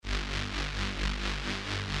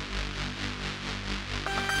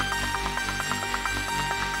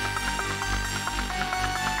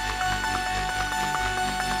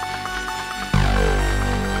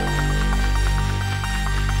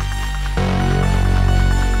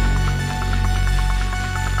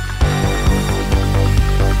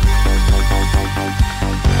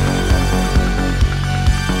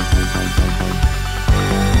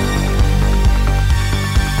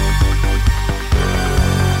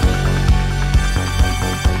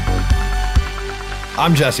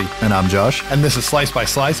I'm Jesse. And I'm Josh. And this is Slice by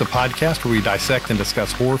Slice, a podcast where we dissect and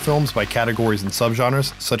discuss horror films by categories and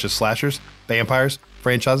subgenres, such as slashers, vampires,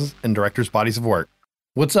 franchises, and directors' bodies of work.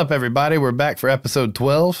 What's up, everybody? We're back for episode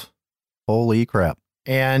 12. Holy crap.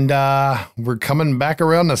 And we're coming back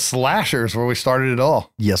around to slashers where we started it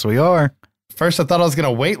all. Yes, we are. First, I thought I was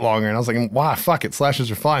going to wait longer, and I was like, wow, fuck it. Slashers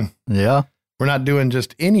are fun. Yeah. We're not doing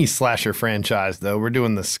just any slasher franchise, though. We're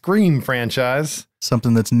doing the Scream franchise.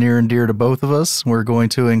 Something that's near and dear to both of us. We're going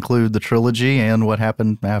to include the trilogy and what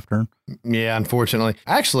happened after. Yeah, unfortunately.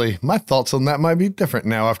 Actually, my thoughts on that might be different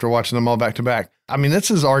now after watching them all back to back. I mean,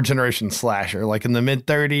 this is our generation slasher. Like in the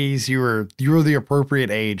mid-30s, you were the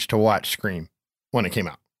appropriate age to watch Scream when it came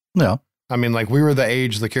out. Yeah. I mean, like we were the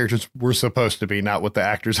age the characters were supposed to be, not what the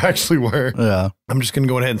actors actually were. Yeah. I'm just going to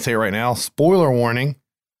go ahead and say it right now. Spoiler warning.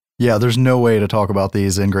 Yeah, there's no way to talk about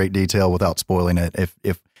these in great detail without spoiling it.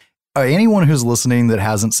 If anyone who's listening that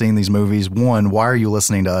hasn't seen these movies, one, why are you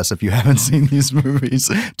listening to us if you haven't seen these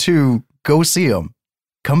movies? Two, go see them.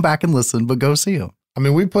 Come back and listen, but go see them. I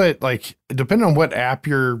mean, we put, like, depending on what app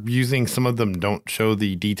you're using, some of them don't show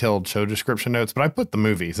the detailed show description notes, but I put the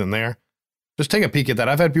movies in there. Just take a peek at that.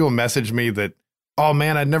 I've had people message me that, oh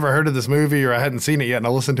man, I'd never heard of this movie or I hadn't seen it yet. And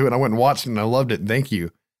I listened to it and I went and watched it and I loved it. Thank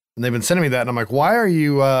you. And they've been sending me that. And I'm like, why are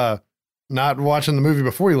you not watching the movie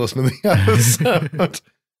before you listen to the episode?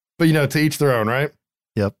 But, you know, to each their own, right?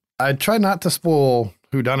 Yep. I try not to spoil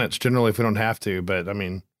whodunits generally if we don't have to. But I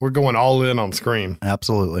mean, we're going all in on Scream.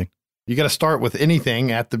 Absolutely. You got to start with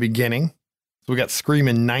anything at the beginning. So we got Scream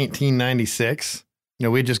in 1996. You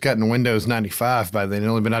know, we had just gotten Windows 95 by then. It had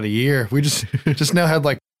only been out a year. We just now had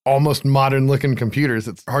like almost modern looking computers.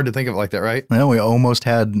 It's hard to think of it like that, right? Yeah, we almost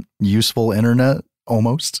had useful internet.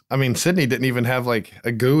 Almost. I mean, Sydney didn't even have like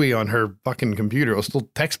a GUI on her fucking computer. It was still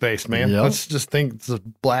text-based, man. Yep. Let's just think it's a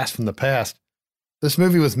blast from the past. This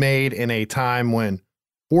movie was made in a time when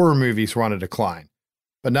horror movies were on a decline.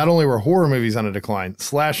 But not only were horror movies on a decline,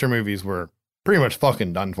 slasher movies were pretty much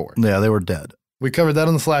fucking done for. Yeah, they were dead. We covered that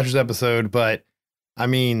on the slashers episode, but I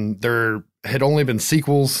mean, there had only been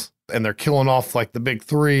sequels and they're killing off like the big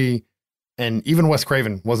three. And even Wes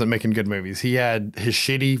Craven wasn't making good movies. He had his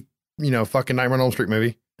shitty, you know, fucking Nightmare on Elm Street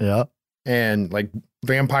movie. Yeah. And like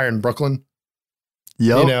Vampire in Brooklyn.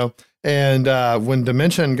 Yep. You know, and when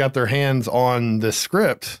Dimension got their hands on this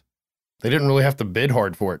script, they didn't really have to bid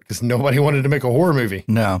hard for it because nobody wanted to make a horror movie.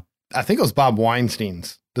 No. I think it was Bob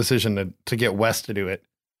Weinstein's decision to get Wes to do it.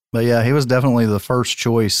 But yeah, he was definitely the first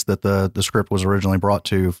choice that the script was originally brought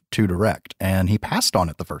to direct, and he passed on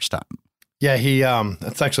it the first time. Yeah, he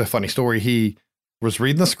that's actually a funny story. He was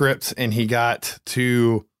reading the script and he got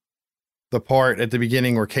to the part at the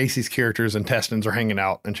beginning where Casey's character's intestines are hanging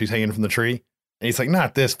out and she's hanging from the tree. And he's like,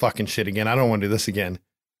 not this fucking shit again. I don't want to do this again.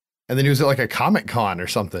 And then he was at like a Comic-Con or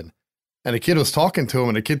something. And a kid was talking to him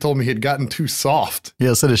and the kid told me he had gotten too soft.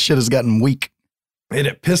 Yeah, said his shit has gotten weak. And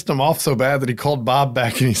it pissed him off so bad that he called Bob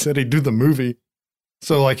back and he said he'd do the movie.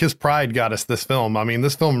 So like his pride got us this film. I mean,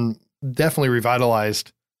 this film definitely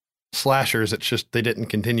revitalized slashers. It's just they didn't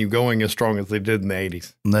continue going as strong as they did in the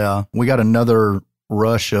 80s. Yeah, we got another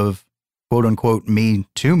rush of quote unquote Me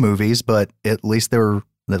Too movies, but at least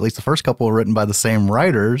the first couple were written by the same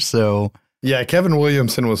writers. So yeah, Kevin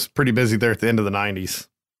Williamson was pretty busy there at the end of the 90s,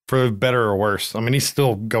 for better or worse. I mean, he's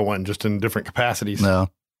still going just in different capacities. No.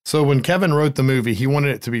 So when Kevin wrote the movie, he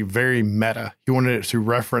wanted it to be very meta. He wanted it to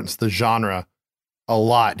reference the genre a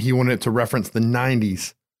lot. He wanted it to reference the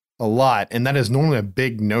 90s a lot. And that is normally a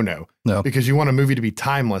big no-no. No. Because you want a movie to be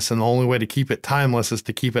timeless. And the only way to keep it timeless is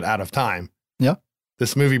to keep it out of time. Yeah.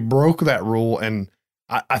 This movie broke that rule. And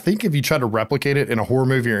I think if you try to replicate it in a horror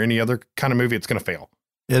movie or any other kind of movie, it's going to fail.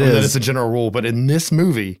 It is. That is a general rule. But in this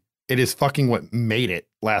movie, it is fucking what made it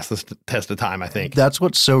last this test of time, I think. That's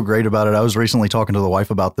what's so great about it. I was recently talking to the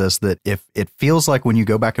wife about this, that if it feels like when you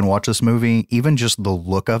go back and watch this movie, even just the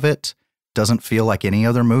look of it doesn't feel like any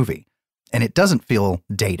other movie. And it doesn't feel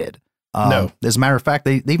dated. No. As a matter of fact,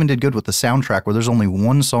 they even did good with the soundtrack, where there's only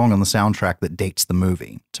one song on the soundtrack that dates the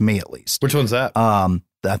movie, to me at least. Which one's that?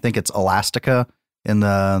 I think it's Elastica in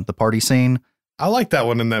the party scene. I like that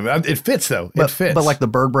one in them. It fits though. It fits. But like the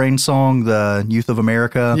Bird Brain song, the Youth of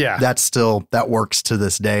America, yeah, that works to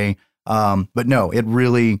this day. But no,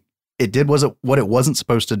 it did what it wasn't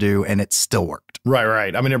supposed to do, and it still worked.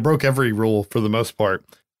 Right. I mean, it broke every rule for the most part.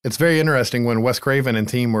 It's very interesting when Wes Craven and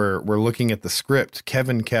team were looking at the script,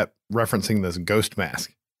 Kevin kept referencing this ghost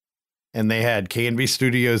mask. And they had K&B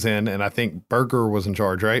Studios in, and I think Berger was in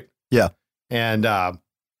charge, right? Yeah. And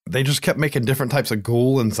they just kept making different types of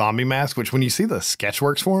ghoul and zombie masks, which when you see the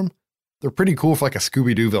sketchworks for them, they're pretty cool for like a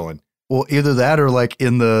Scooby-Doo villain. Well, either that or like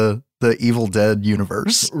in the Evil Dead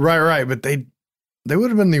universe. Right. But They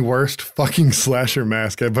would have been the worst fucking slasher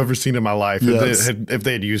mask I've ever seen in my life Yes. if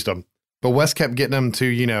they had used them. But Wes kept getting them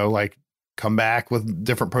to, like come back with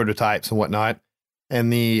different prototypes and whatnot.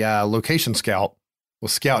 And the location scout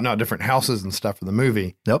was scouting out different houses and stuff for the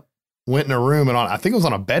movie. Yep. Went in a room and I think it was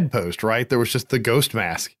on a bedpost, right? There was just the ghost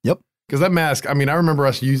mask. Yep. Because that mask, I remember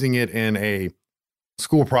us using it in a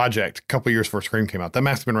school project a couple years before Scream came out. That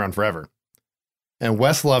mask's been around forever. And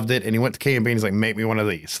Wes loved it, and he went to K&B and he's like, make me one of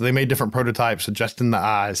these. So they made different prototypes, so just in the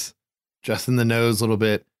eyes, just in the nose a little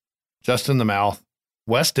bit, just in the mouth.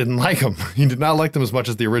 Wes didn't like them. He did not like them as much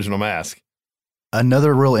as the original mask.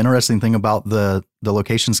 Another real interesting thing about the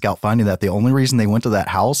location scout finding that the only reason they went to that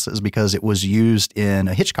house is because it was used in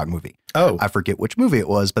a Hitchcock movie. Oh. I forget which movie it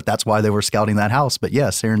was, but that's why they were scouting that house. But yeah,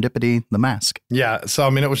 serendipity, the mask. Yeah,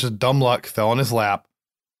 so it was just dumb luck, fell in his lap.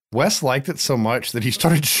 Wes liked it so much that he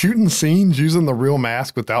started shooting scenes using the real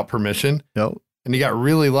mask without permission. Yep. And he got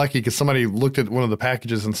really lucky because somebody looked at one of the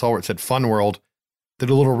packages and saw where it said Fun World, did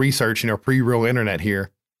a little research, pre-real internet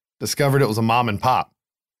here, discovered it was a mom and pop.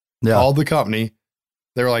 Yeah. Called the company.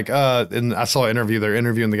 They were like, and I saw an interview. They're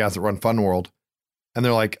interviewing the guys that run Fun World. And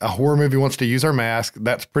they're like, a horror movie wants to use our mask.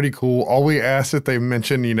 That's pretty cool. All we asked that they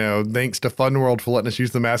mention, thanks to Fun World for letting us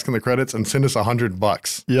use the mask in the credits and send us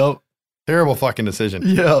 $100. Yep. Terrible fucking decision.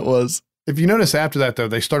 Yeah, it was. If you notice after that, though,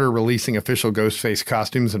 they started releasing official Ghostface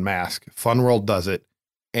costumes and masks. Fun World does it.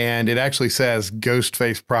 And it actually says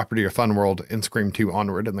Ghostface property or Fun World in Scream 2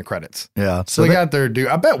 onward in the credits. Yeah. So they got their due.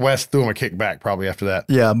 I bet Wes threw him a kickback probably after that.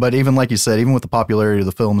 Yeah, but even like you said, even with the popularity of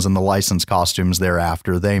the films and the licensed costumes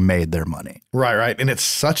thereafter, they made their money. Right. And it's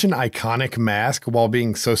such an iconic mask while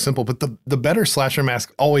being so simple. But the better slasher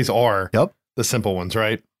masks always are the simple ones,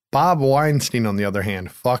 right? Bob Weinstein, on the other hand,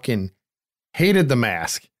 fucking hated the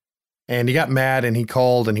mask. And he got mad and he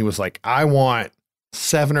called and he was like, I want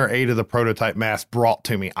 7 or 8 of the prototype masks brought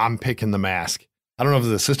to me. I'm picking the mask. I don't know if it was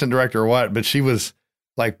the assistant director or what, but she was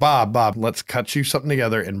like, Bob, let's cut you something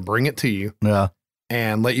together and bring it to you. Yeah.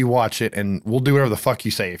 And let you watch it. And we'll do whatever the fuck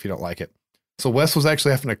you say if you don't like it. So Wes was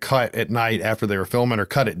actually having to cut at night after they were filming, or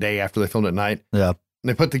cut at day after they filmed at night. Yeah. And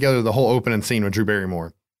they put together the whole opening scene with Drew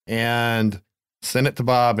Barrymore and sent it to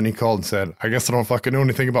Bob. And he called and said, I guess I don't fucking know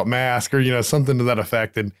anything about mask, or, something to that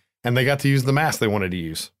effect. And they got to use the mask they wanted to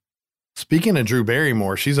use. Speaking of Drew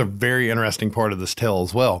Barrymore, she's a very interesting part of this tale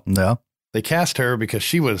as well. Yeah. They cast her because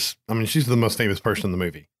she's the most famous person in the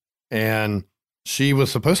movie. And she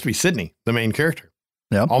was supposed to be Sydney, the main character.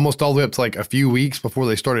 Yeah. Almost all the way up to like a few weeks before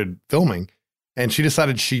they started filming. And she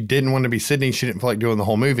decided she didn't want to be Sydney. She didn't feel like doing the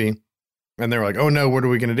whole movie. And they were like, oh no, what are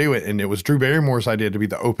we going to do it? And it was Drew Barrymore's idea to be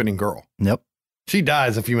the opening girl. Yep. She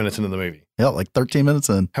dies a few minutes into the movie. Yeah, like 13 minutes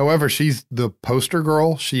in. However, she's the poster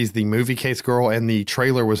girl. She's the movie case girl. And the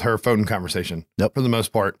trailer was her phone conversation. Yep. For the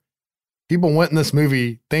most part. People went in this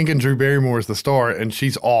movie thinking Drew Barrymore is the star, and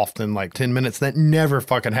she's off in like 10 minutes. That never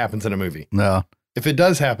fucking happens in a movie. No. If it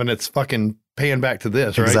does happen, it's fucking paying back to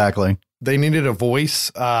this, right? Exactly. They needed a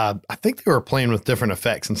voice. I think they were playing with different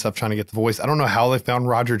effects and stuff trying to get the voice. I don't know how they found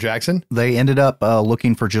Roger Jackson. They ended up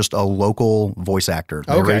looking for just a local voice actor.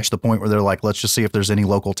 They reached the point where they're like, let's just see if there's any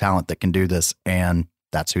local talent that can do this. And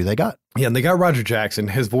that's who they got. Yeah, and they got Roger Jackson.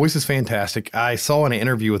 His voice is fantastic. I saw an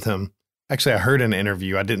interview with him. Actually, I heard an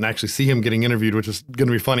interview. I didn't actually see him getting interviewed, which is going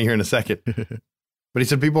to be funny here in a second. But he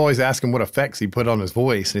said people always ask him what effects he put on his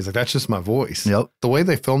voice. And he's like, that's just my voice. Yep. The way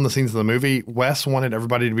they filmed the scenes of the movie, Wes wanted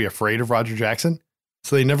everybody to be afraid of Roger Jackson.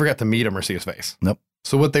 So they never got to meet him or see his face. Nope.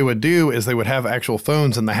 So what they would do is they would have actual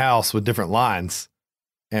phones in the house with different lines.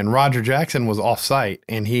 And Roger Jackson was off site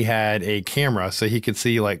and he had a camera so he could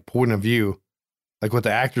see like point of view, like what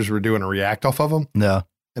the actors were doing and react off of them. Yeah.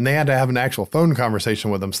 And they had to have an actual phone conversation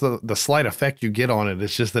with them. So the slight effect you get on it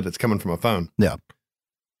is just that it's coming from a phone. Yeah.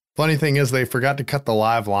 Funny thing is they forgot to cut the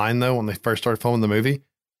live line, though, when they first started filming the movie.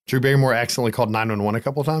 Drew Barrymore accidentally called 911 a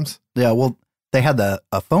couple of times. Yeah, well, they had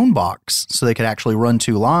a phone box so they could actually run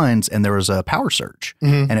 2 lines, and there was a power surge,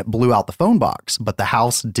 and it blew out the phone box. But the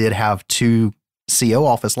house did have 2 CO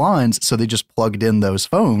office lines, so they just plugged in those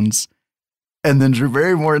phones. And then Drew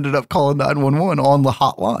Barrymore ended up calling 911 on the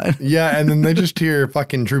hotline. Yeah, and then they just hear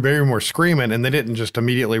fucking Drew Barrymore screaming, and they didn't just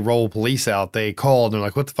immediately roll police out. They called, and they're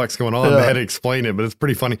like, what the fuck's going on? Yeah. They had to explain it, but it's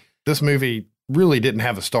pretty funny. This movie really didn't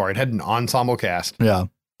have a star. It had an ensemble cast. Yeah. I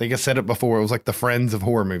think I said it before. It was like the Friends of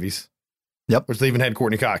horror movies. Yep. Which they even had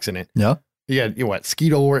Courtney Cox in it. Yeah. You had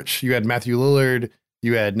Skeet Ulrich, you had Matthew Lillard,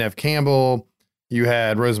 you had Nev Campbell, you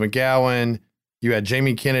had Rose McGowan, you had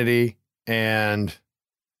Jamie Kennedy, and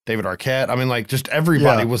David Arquette. I mean, like, just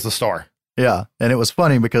everybody was the star. Yeah. And it was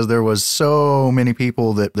funny because there was so many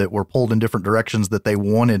people that were pulled in different directions that they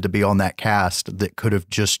wanted to be on that cast that could have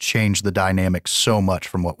just changed the dynamic so much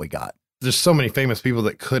from what we got. there's so many famous people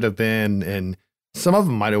that could have been, and some of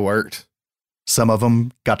them might have worked. Some of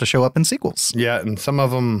them got to show up in sequels. Yeah, and some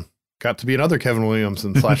of them got to be in other Kevin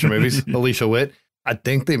Williamson slasher movies. Alicia Witt. I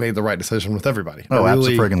think they made the right decision with everybody. Oh,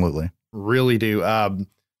 absolutely. Really do.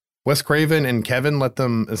 Wes Craven and Kevin let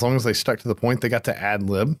them, as long as they stuck to the point, they got to ad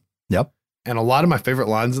lib. Yep. And a lot of my favorite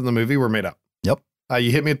lines in the movie were made up. Yep.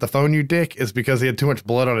 You hit me at the phone, you dick, is because he had too much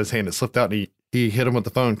blood on his hand. It slipped out and he hit him with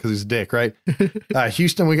the phone because he's a dick, right?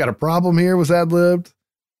 Houston, we got a problem here was ad libbed.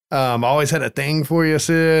 Always had a thing for you,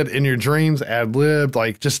 Sid. In your dreams, ad libbed.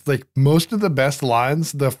 Like, just like most of the best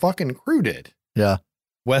lines the fucking crew did. Yeah.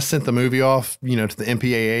 Wes sent the movie off, to the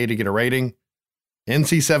MPAA to get a rating.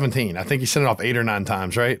 NC-17. I think he sent it off 8 or 9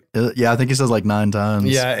 times, right? Yeah, I think he says like 9 times.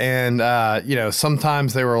 Yeah, and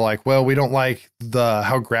sometimes they were like, well, we don't like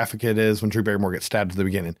how graphic it is when Drew Barrymore gets stabbed at the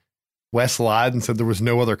beginning. Wes lied and said there was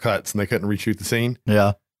no other cuts and they couldn't reshoot the scene.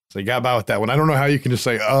 Yeah. So he got by with that one. I don't know how you can just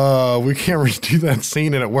say, we can't redo that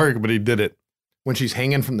scene and it worked, but he did it. When she's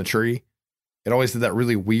hanging from the tree, it always did that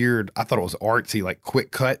really weird, I thought it was artsy, like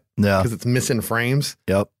quick cut. Yeah. Because it's missing frames.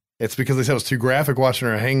 Yep. It's because they said it was too graphic watching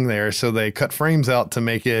her hang there, so they cut frames out to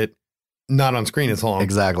make it not on screen as long.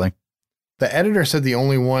 Exactly. The editor said the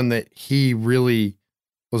only one that he really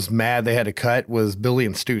was mad they had to cut was Billy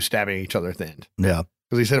and Stu stabbing each other at the end. Yeah.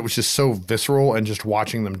 Because he said it was just so visceral, and just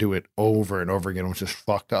watching them do it over and over again was just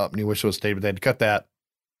fucked up, and he wished it was stayed, but they had to cut that.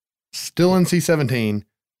 Still NC-17,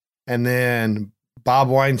 and then Bob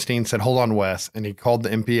Weinstein said, hold on, Wes, and he called the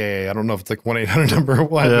MPAA. I don't know if it's like 1-800 number or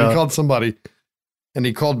what. Yeah. He called somebody. And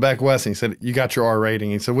he called back Wes and he said, you got your R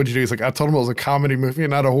rating. He said, what'd you do? He's like, I told him it was a comedy movie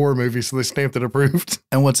and not a horror movie. So they stamped it approved.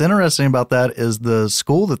 And what's interesting about that is the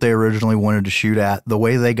school that they originally wanted to shoot at, the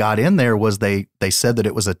way they got in there was they said that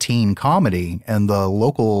it was a teen comedy, and the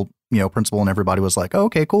local, principal and everybody was like, oh,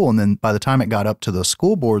 okay, cool. And then by the time it got up to the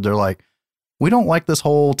school board, they're like, we don't like this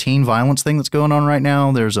whole teen violence thing that's going on right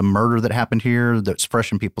now. There's a murder that happened here that's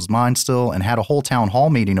fresh in people's minds still, and had a whole town hall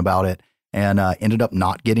meeting about it, and ended up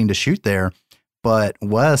not getting to shoot there. But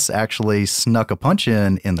Wes actually snuck a punch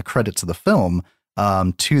in the credits of the film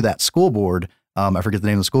to that school board. I forget the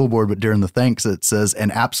name of the school board, but during the thanks, it says,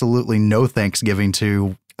 and absolutely no Thanksgiving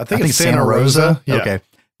to, I think it's Santa Rosa. Yeah. Okay.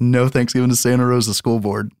 No Thanksgiving to Santa Rosa School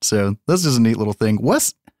Board. So that's just a neat little thing.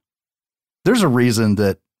 Wes, there's a reason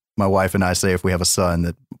that my wife and I say if we have a son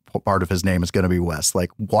that part of his name is going to be Wes. Like,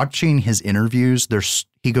 watching his interviews,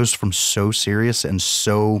 he goes from so serious and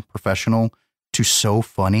so professional to so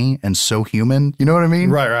funny and so human. You know what I mean?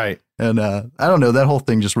 Right. And I don't know, that whole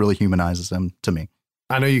thing just really humanizes him to me.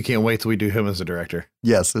 I know you can't wait till we do him as a director.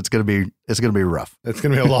 Yes, it's gonna be rough. It's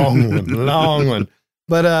gonna be a long one.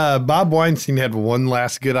 But Bob Weinstein had one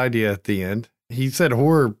last good idea at the end. He said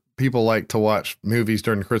horror people like to watch movies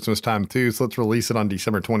during Christmas time too, so let's release it on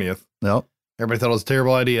December 20th. Yep. Everybody thought it was a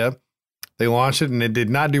terrible idea. They launched it and it did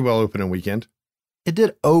not do well opening weekend. It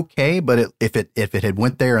did okay, but if it had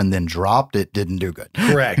went there and then dropped, it didn't do good.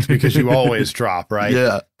 Correct, because you always drop, right?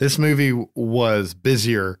 Yeah. This movie was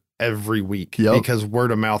busier every week because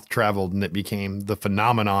word of mouth traveled and it became the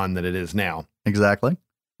phenomenon that it is now. Exactly.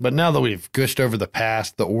 But now that we've gushed over the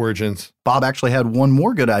past, the origins. Bob actually had one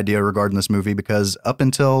more good idea regarding this movie, because up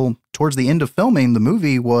until towards the end of filming, the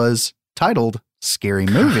movie was titled Scary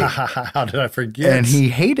Movie. How did I forget? And he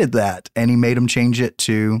hated that, and he made him change it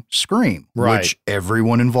to Scream, which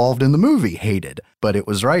everyone involved in the movie hated. But it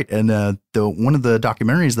was right. And one of the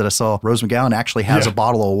documentaries that I saw, Rose McGowan actually has a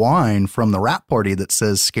bottle of wine from the wrap party that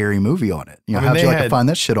says Scary Movie on it. How'd you like to find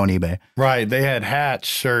that shit on eBay? Right. They had hats,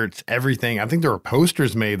 shirts, everything. I think there were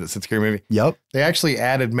posters made that said Scary Movie. Yep. They actually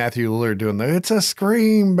added Matthew Lillard doing it's a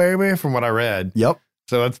Scream, baby, from what I read. Yep.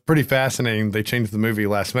 So it's pretty fascinating. They changed the movie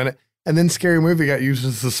last minute. And then Scary Movie got used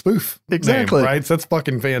as a spoof. Exactly. Name, right? So that's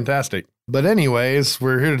fucking fantastic. But anyways,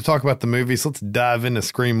 we're here to talk about the movie. So let's dive into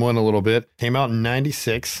Scream 1 a little bit. Came out in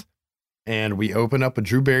 96. And we open up with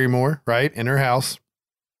Drew Barrymore, right, in her house,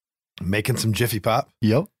 making some Jiffy Pop.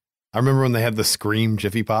 Yep. I remember when they had the Scream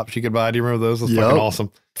Jiffy Pop she could buy. Do you remember those? It was fucking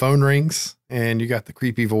awesome. Phone rings, and you got the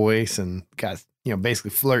creepy voice, and guys,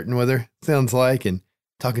 basically flirting with her, sounds like, and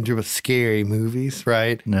talking to her about scary movies,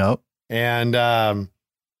 right? Yep. And,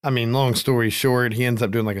 long story short, he ends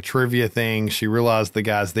up doing like a trivia thing. She realized the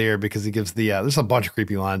guy's there because he gives there's a bunch of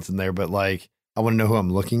creepy lines in there, but like, I want to know who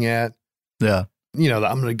I'm looking at. Yeah. I'm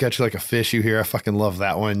going to gut you like a fish, you hear. I fucking love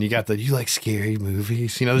that one. You got you like scary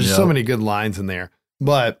movies. There's so many good lines in there.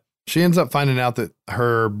 But she ends up finding out that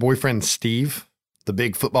her boyfriend, Steve, the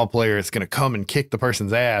big football player, is going to come and kick the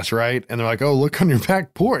person's ass, right? And they're like, oh, look on your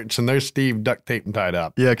back porch. And there's Steve duct taped and tied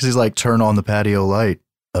up. Yeah, because he's like, turn on the patio light.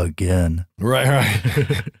 Again. Right.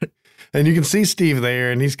 And you can see Steve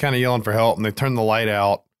there, and he's kind of yelling for help, and they turn the light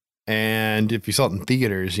out, And if you saw it in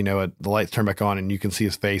theaters, the lights turn back on and you can see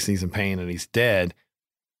his face and he's in pain and he's dead.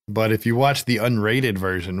 But if you watch the unrated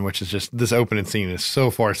version, which is just this opening scene is so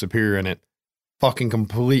far superior in it, fucking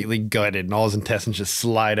completely gutted and all his intestines just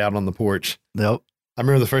slide out on the porch. Yep. I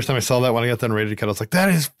remember the first time I saw that when I got the unrated cut, I was like, that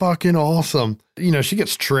is fucking awesome. She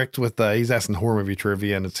gets tricked with, he's asking horror movie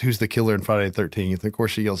trivia and it's who's the killer in Friday the 13th. And of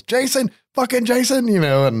course she yells, Jason, fucking Jason,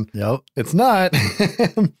 and Yep. it's not.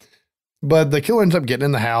 But the killer ends up getting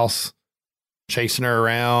in the house, chasing her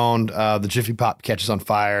around. The Jiffy Pop catches on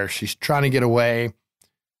fire. She's trying to get away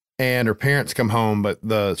and her parents come home, but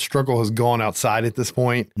the struggle has gone outside at this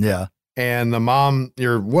point. Yeah. And the mom,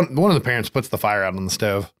 one of the parents puts the fire out on the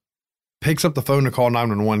stove, picks up the phone to call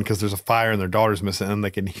 911 because there's a fire and their daughter's missing and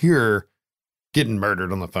they can hear her getting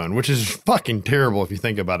murdered on the phone, which is fucking terrible if you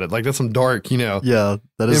think about it. Like that's some dark, Yeah,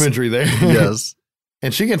 that is imagery there. Yes.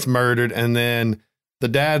 And she gets murdered and then the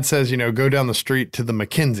dad says, go down the street to the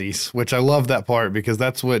Mackenzies, which I love that part because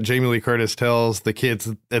that's what Jamie Lee Curtis tells the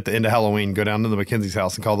kids at the end of Halloween, go down to the Mackenzies'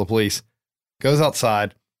 house and call the police. Goes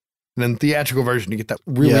outside. And then theatrical version, you get that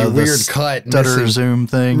really weird cut. Stutter zoom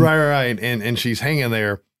thing. Right. And she's hanging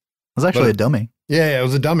there. It was actually a dummy. Yeah, it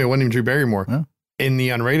was a dummy. It wasn't even Drew Barrymore. Yeah. In the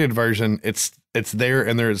unrated version, it's there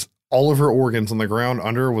and there's all of her organs on the ground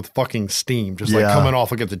under her with fucking steam, just like coming off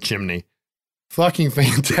like at the chimney. Fucking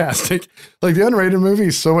fantastic. Like the unrated movie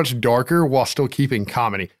is so much darker while still keeping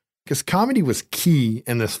comedy. Because comedy was key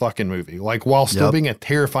in this fucking movie, like while still being a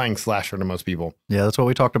terrifying slasher to most people. Yeah, that's what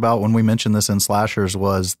we talked about when we mentioned this in slashers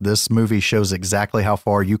was this movie shows exactly how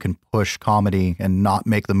far you can push comedy and not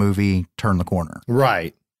make the movie turn the corner.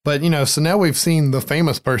 Right. But, so now we've seen the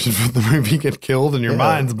famous person from the movie get killed and your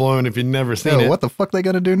mind's blown if you've never seen it. What the fuck they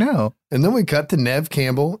going to do now? And then we cut to Neve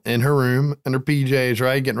Campbell in her room in her PJs,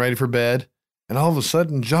 right? Getting ready for bed. And all of a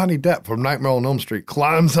sudden, Johnny Depp from Nightmare on Elm Street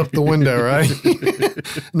climbs up the window, right?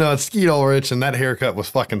 No, it's Skeet Ulrich, and that haircut was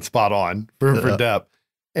fucking spot on for Depp.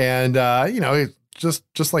 And, it's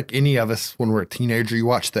just like any of us when we're a teenager, you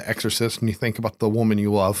watch The Exorcist and you think about the woman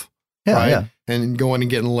you love, right? Yeah. And going and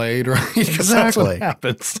getting laid, right? Exactly. That's what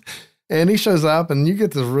happens. And he shows up, and you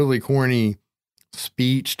get this really corny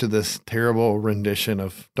speech to this terrible rendition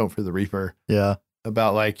of Don't Fear the Reaper. Yeah.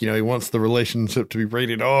 About he wants the relationship to be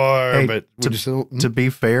rated R, but to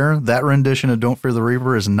be fair, that rendition of Don't Fear the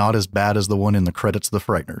Reaper is not as bad as the one in the credits of The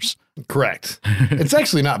Frighteners. Correct. It's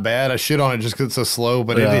actually not bad. I shit on it just because it's so slow,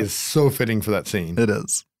 but it is so fitting for that scene. It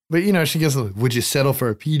is. But, she gets, would you settle for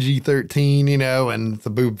a PG-13, and the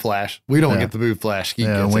boob flash. We don't get the boob flash. We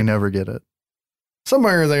never get it.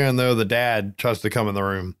 Somewhere there and though, the dad tries to come in the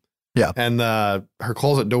room. Yeah. And her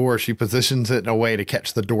closet door, she positions it in a way to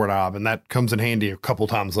catch the doorknob, and that comes in handy a couple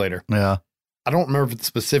times later. Yeah. I don't remember if it's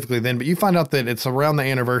specifically then, but you find out that it's around the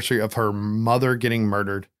anniversary of her mother getting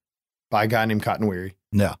murdered by a guy named Cotton Weary.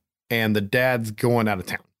 Yeah. And the dad's going out of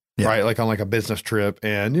town, right? Like on a business trip.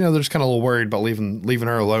 And, they're just kind of a little worried about leaving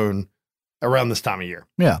her alone around this time of year.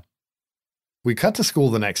 Yeah. We cut to school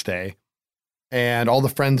the next day, and all the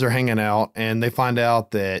friends are hanging out, and they find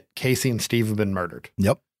out that Casey and Steve have been murdered.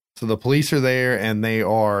 Yep. So the police are there and they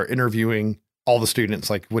are interviewing all the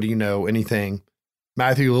students. Like, what do you know? Anything?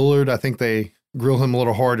 Matthew Lillard, I think they grill him a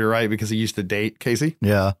little harder, right? Because he used to date Casey.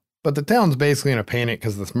 Yeah. But the town's basically in a panic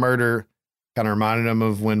because this murder kind of reminded them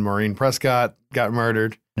of when Maureen Prescott got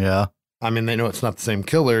murdered. Yeah. I mean, they know it's not the same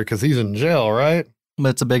killer because he's in jail, right? But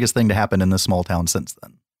it's the biggest thing to happen in this small town since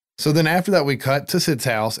then. So then after that, we cut to Sid's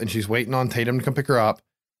house and she's waiting on Tatum to come pick her up.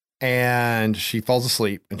 And she falls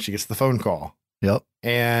asleep and she gets the phone call. Yep.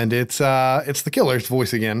 And it's the killer's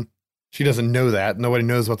voice again. She doesn't know that. Nobody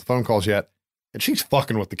knows about the phone calls yet. And she's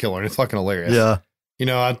fucking with the killer, and it's fucking hilarious. Yeah.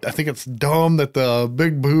 I think it's dumb that the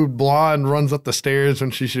big boobed blonde runs up the stairs when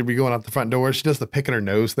she should be going out the front door. She does the picking her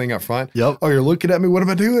nose thing up front. Yep. Oh, you're looking at me. What am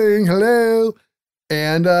I doing? Hello.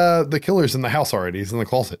 And the killer's in the house already. He's in the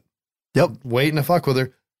closet. Yep. Waiting to fuck with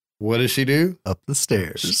her. What does she do? Up the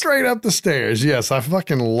stairs. Straight up the stairs. Yes, I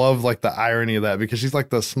fucking love the irony of that because she's like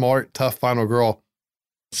the smart, tough final girl.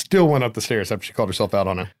 Still went up the stairs after she called herself out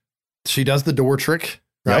on it. She does the door trick,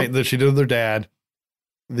 right? That she did with her dad.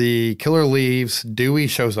 The killer leaves. Dewey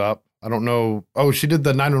shows up. I don't know. Oh, she did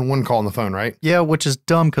the 911 call on the phone, right? Yeah, which is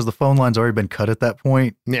dumb because the phone line's already been cut at that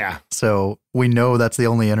point. Yeah. So we know that's the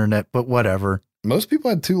only internet, but whatever. Most people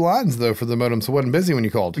had 2 lines, though, for the modem, so it wasn't busy when you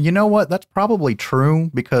called. You know what? That's probably true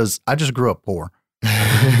because I just grew up poor.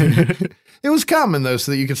 It was common, though,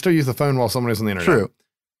 so that you could still use the phone while someone was on the internet. True.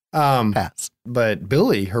 Pass. But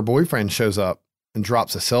Billy, her boyfriend, shows up and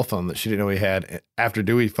drops a cell phone that she didn't know he had after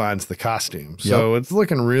Dewey finds the costume. So it's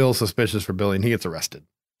looking real suspicious for Billy, and he gets arrested.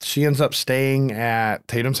 She ends up staying at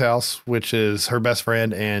Tatum's house, which is her best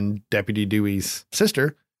friend and Deputy Dewey's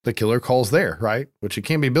sister. the killer calls there, right? Which it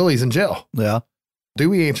can't be Billy's in jail. Yeah.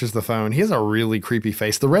 Dewey answers the phone. He has a really creepy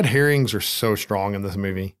face. The red herrings are so strong in this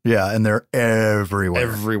movie. Yeah. And they're everywhere.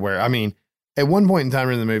 Everywhere. I mean, at one point in time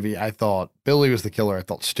in the movie, I thought Billy was the killer. I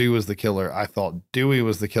thought Stu was the killer. I thought Dewey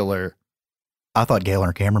was the killer. I thought Gale and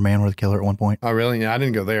her cameraman were the killer at one point. Oh, really? Yeah, I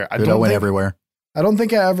didn't go there. I went everywhere. I don't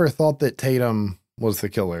think I ever thought that Tatum was the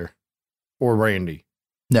killer or Randy.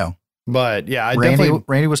 No. But yeah,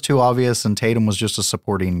 Randy was too obvious and Tatum was just a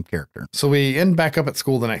supporting character. So we end back up at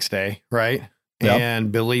school the next day, right? Yep.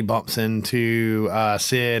 And Billy bumps into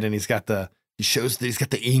Sid, and he's got the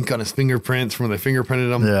ink on his fingerprints from when they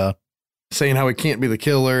fingerprinted him. Yeah. Saying how he can't be the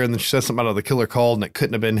killer, and then she says something about the killer called and it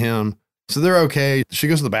couldn't have been him. So they're okay. She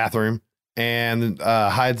goes to the bathroom and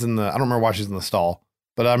hides in the, I don't remember why she's in the stall,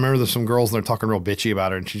 but I remember there's some girls and they're talking real bitchy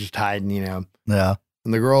about her and she's just hiding, you know. Yeah.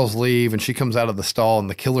 And the girls leave and she comes out of the stall and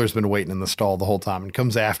the killer's been waiting in the stall the whole time and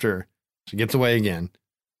comes after her. She gets away again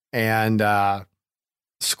and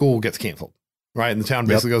school gets canceled, right? And the town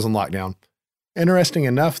basically goes on lockdown. Interesting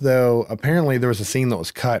enough, though, apparently there was a scene that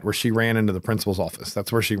was cut where she ran into the principal's office.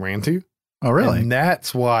 That's where she ran to. Oh, really? And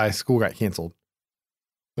that's why school got canceled.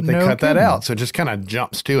 But they No cut that kidding. out. So it just kind of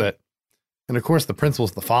jumps to it. And of course, the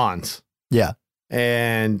principal's the Fonz. Yeah.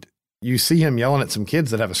 And you see him yelling at some kids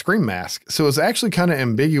that have a scream mask. So it's actually kind of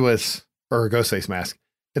ambiguous, or a ghost face mask.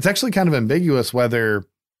 It's actually kind of ambiguous whether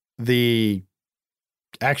the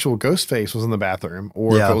actual ghost face was in the bathroom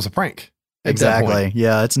or if it was a prank. At that point. Exactly.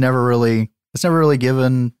 Yeah. It's never really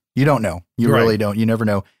given. You don't know. You really don't. You never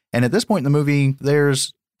know. And at this point in the movie,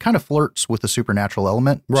 there's kind of flirts with the supernatural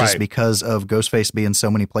element just because of Ghostface being so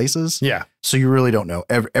many places. Yeah. So you really don't know.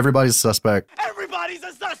 Everybody's a suspect. Everybody's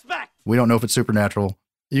a suspect. We don't know if it's supernatural.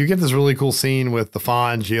 You get this really cool scene with the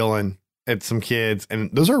Fonz yelling at some kids, and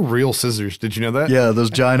those are real scissors. Did you know that? Yeah, those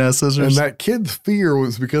giant ass scissors. And that kid's fear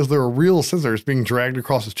was because there were real scissors being dragged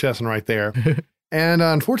across his chest and right there. And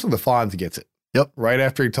unfortunately, the Fonz gets it. Yep. Right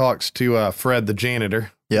after he talks to Fred, the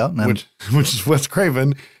janitor. Yeah. Which is Wes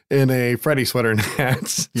Craven in a Freddy sweater and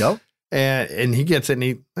hats. Yep. And he gets it,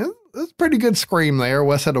 and that's a pretty good scream there.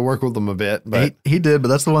 Wes had to work with him a bit, but he did. But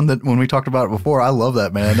that's the one that when we talked about it before, I love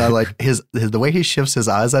that, man. I like his the way he shifts his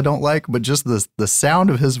eyes. I don't like, but just the sound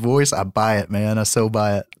of his voice, I buy it, man. I so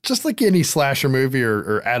buy it. Just like any slasher movie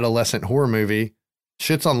or adolescent horror movie,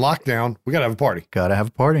 shit's on lockdown. We gotta have a party. Gotta have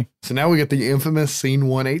a party. So now we get the infamous scene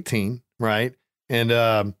 118, right? And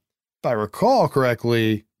if I recall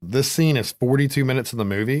correctly, this scene is 42 minutes of the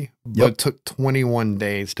movie, but took 21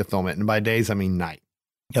 days to film it. And by days, I mean night.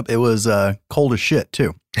 Yep. It was cold as shit,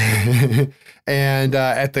 too. And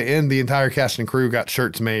at the end, the entire cast and crew got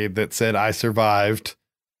shirts made that said, "I survived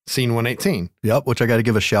scene 118. Yep. Which I got to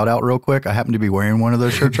give a shout out real quick. I happen to be wearing one of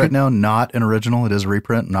those shirts right now. Not an original. It is a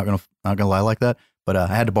reprint. I'm not gonna lie like that. But I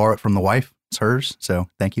had to borrow it from the wife. It's hers. So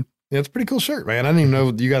thank you. Yeah, it's a pretty cool shirt, man. I didn't even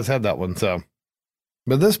know you guys had that one. So,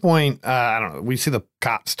 but at this point, I don't know. We see the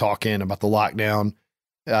cops talking about the lockdown.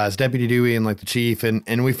 It's Deputy Dewey and like the chief.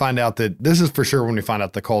 And we find out that this is for sure when we find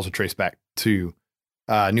out the calls are traced back to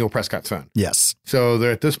Neil Prescott's phone. Yes. So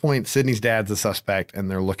they're at this point, Sydney's dad's the suspect and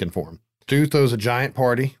they're looking for him. Stu throws a giant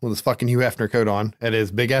party with his fucking Hugh Hefner coat on at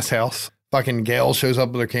his big ass house. Fucking Gail shows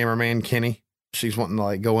up with her cameraman, Kenny. She's wanting to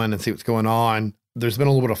like go in and see what's going on. There's been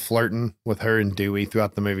a little bit of flirting with her and Dewey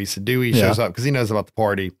throughout the movie. So Dewey shows up because he knows about the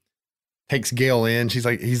party, takes Gail in. She's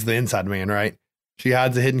like, he's the inside man, right? She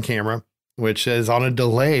hides a hidden camera, which is on a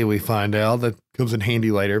delay, we find out. That comes in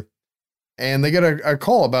handy later. And they get a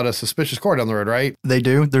call about a suspicious car down the road, right? They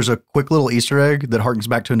do. There's a quick little Easter egg that harkens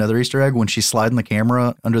back to another Easter egg when she's sliding the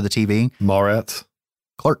camera under the TV. Mallrats.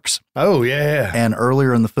 Clerks. Oh, yeah. And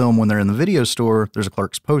earlier in the film, when they're in the video store, there's a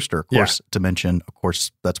Clerks poster, of course, to mention. Of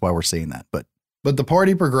course, that's why we're seeing that. But the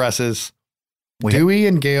party progresses. Dewey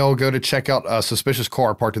and Gail go to check out a suspicious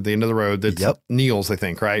car parked at the end of the road. That's Neil's, they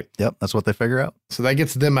think, right? Yep, that's what they figure out. So that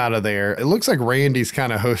gets them out of there. It looks like Randy's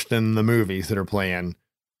kind of hosting the movies that are playing.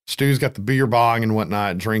 Stu's got the beer bong and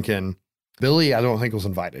whatnot, drinking. Billy, I don't think was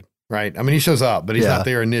invited, right? I mean, he shows up, but he's not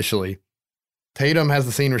there initially. Tatum has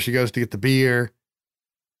the scene where she goes to get the beer.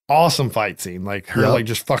 Awesome fight scene. Like her like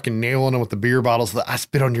just fucking nailing him with the beer bottles. I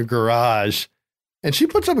spit on your garage. And she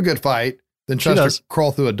puts up a good fight. Then tries to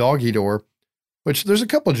crawl through a doggy door, which there's a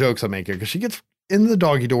couple of jokes I make here because she gets in the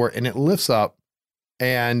doggy door and it lifts up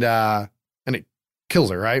and it kills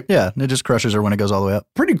her, right? Yeah, it just crushes her when it goes all the way up.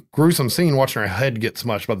 Pretty gruesome scene watching her head get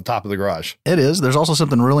smushed by the top of the garage. It is. There's also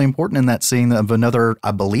something really important in that scene of another,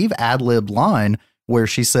 I believe, ad-libbed line where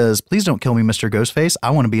she says, "Please don't kill me, Mr. Ghostface. I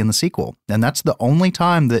want to be in the sequel." And that's the only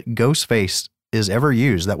time that Ghostface is ever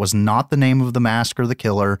used. That was not the name of the mask or the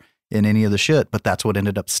killer in any of the shit, but that's what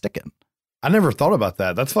ended up sticking. I never thought about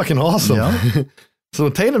that. That's fucking awesome. Yeah. So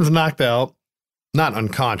Tatum's knocked out, not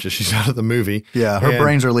unconscious. She's out of the movie. Yeah, her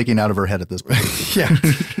brains are leaking out of her head at this point.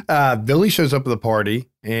 Yeah. Billy shows up at the party,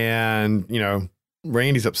 and,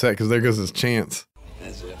 Randy's upset because there goes his chance.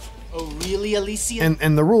 As if. Oh, really, Alicia?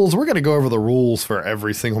 And the rules, we're going to go over the rules for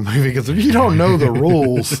every single movie, because if you don't know the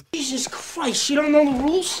rules, Jesus Christ, you don't know the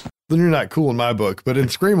rules? then you're not cool in my book. But in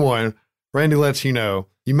Scream 1, Randy lets you know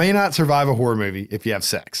you may not survive a horror movie if you have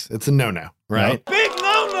sex. It's a no-no, right? Big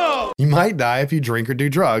no-no! You might die if you drink or do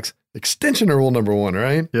drugs. Extension of rule number 1,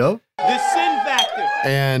 right? Yep. The sin factor.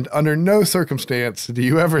 And under no circumstance do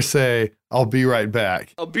you ever say, I'll be right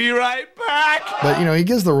back. I'll be right back. But, he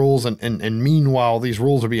gives the rules, and meanwhile, these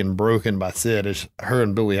rules are being broken by Sid as her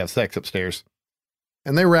and Billy have sex upstairs.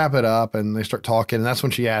 And they wrap it up, and they start talking, and that's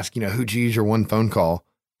when she asks, who'd you use your one phone call?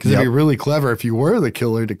 Because it'd be really clever if you were the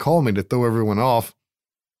killer to call me to throw everyone off.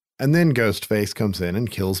 And then Ghostface comes in and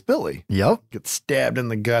kills Billy. Yep. Gets stabbed in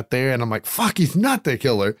the gut there, and I'm like, fuck, he's not the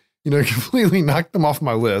killer. Completely knocked them off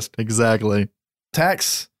my list. Exactly.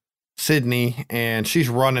 Attacks Sydney, and she's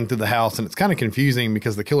running through the house, and it's kind of confusing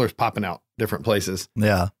because the killer's popping out different places.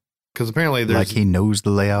 Yeah. Because apparently there's... Like he knows the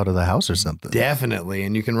layout of the house or something. Definitely,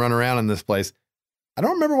 and you can run around in this place. I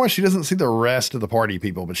don't remember why she doesn't see the rest of the party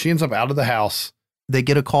people, but she ends up out of the house. They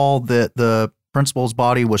get a call that the principal's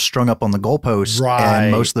body was strung up on the goalpost, Right.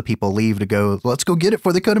 and most of the people leave to go, let's go get it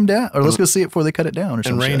before they cut him down, or let's go see it before they cut it down, or And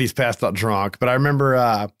something. Randy's passed out drunk. But I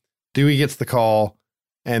remember Dewey gets the call,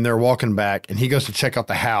 and they're walking back, and he goes to check out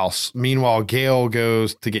the house. Meanwhile, Gail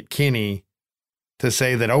goes to get Kenny to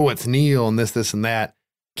say that, it's Neil and this, and that.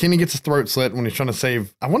 Kenny gets his throat slit when he's trying to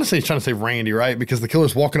save, I want to say he's trying to save Randy, right? Because the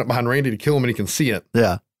killer's walking up behind Randy to kill him, and he can see it.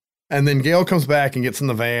 Yeah. And then Gail comes back and gets in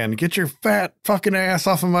the van. Get your fat fucking ass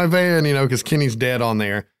off of my van, because Kenny's dead on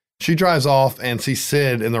there. She drives off and sees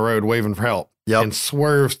Sid in the road waving for help. Yep. And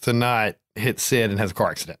swerves to not hit Sid and has a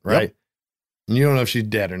car accident, right? Yep. And you don't know if she's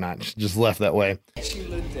dead or not. She just left that way. She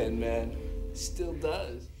looked dead, man. Still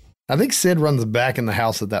does. I think Sid runs back in the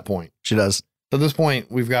house at that point. She does. So at this point,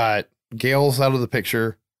 we've got Gail's out of the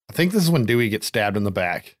picture. I think this is when Dewey gets stabbed in the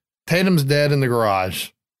back. Tatum's dead in the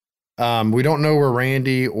garage. We don't know where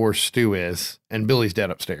Randy or Stu is, and Billy's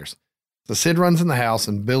dead upstairs. So Sid runs in the house,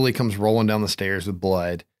 and Billy comes rolling down the stairs with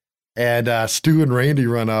blood. And Stu and Randy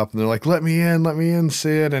run up, and they're like, let me in,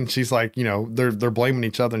 Sid. And she's like, they're blaming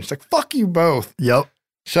each other. And she's like, fuck you both. Yep.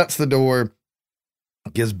 Shuts the door,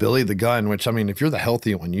 gives Billy the gun, which, if you're the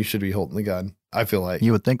healthy one, you should be holding the gun, I feel like.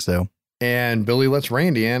 You would think so. And Billy lets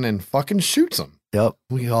Randy in and fucking shoots him. Yep.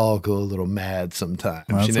 We all go a little mad sometimes.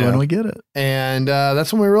 That's when we get it. And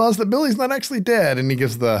that's when we realize that Billy's not actually dead. And he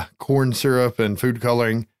gives the corn syrup and food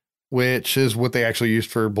coloring, which is what they actually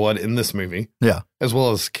used for blood in this movie. Yeah. As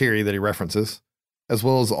well as Carrie that he references, as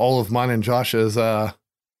well as all of mine and Josh's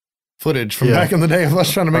footage from back in the day of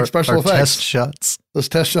us trying to make special effects. Test shots. Those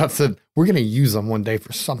test shots that we're going to use them one day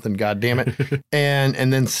for something, God damn it.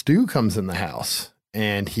 and then Stu comes in the house,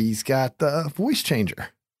 and he's got the voice changer,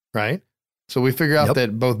 right? So we figure out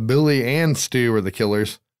that both Billy and Stu are the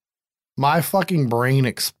killers. My fucking brain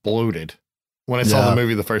exploded when I saw the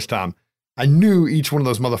movie the first time. I knew each one of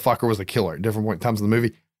those motherfuckers was a killer at different point times in the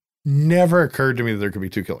movie. Never occurred to me that there could be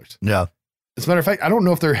two killers. Yeah. As a matter of fact, I don't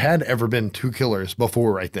know if there had ever been two killers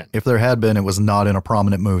before right then. If there had been, it was not in a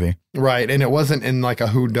prominent movie. Right. And it wasn't in like a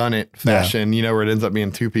whodunit fashion, where it ends up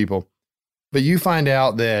being two people. But you find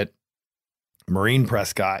out that Maureen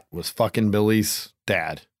Prescott was fucking Billy's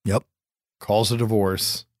dad. Yep. Calls a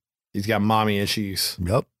divorce. He's got mommy issues.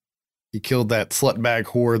 Yep. He killed that slutbag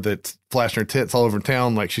whore that's flashing her tits all over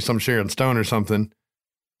town like she's some Sharon Stone or something.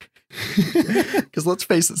 Because let's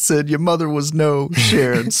face it, Sid, your mother was no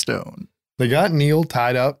Sharon Stone. They got Neil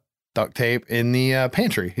tied up, duct tape, in the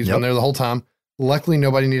pantry. He's been there the whole time. Luckily,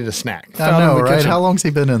 nobody needed a snack. I know, right? Kitchen. How long's he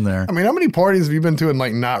been in there? I mean, how many parties have you been to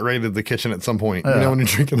and not raided the kitchen at some point? Yeah. When you're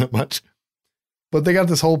drinking that much. But they got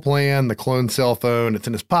this whole plan, the clone cell phone, it's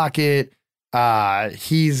in his pocket.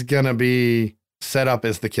 He's going to be set up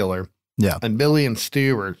as the killer. Yeah. And Billy and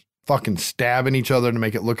Stu are fucking stabbing each other to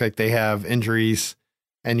make it look like they have injuries.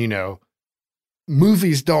 And,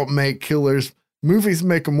 movies don't make killers. Movies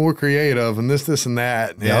make them more creative and this, and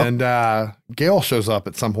that. Yep. And Gail shows up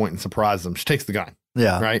at some point and surprises them. She takes the gun,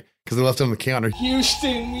 Yeah. right? Because they left it on the counter.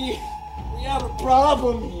 Houston, we have a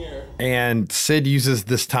problem here. And Sid uses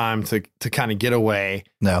this time to kind of get away.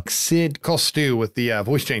 No. Sid calls Stu with the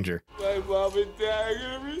voice changer. My mom and dad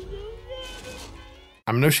are gonna be so mad.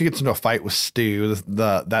 I know she gets into a fight with Stu.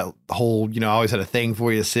 That whole, I always had a thing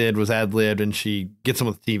for you, Sid, was ad-libbed, and she gets him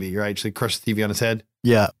with the TV, right? She crushes the TV on his head.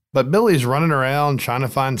 Yeah. But Billy's running around trying to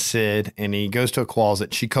find Sid, and he goes to a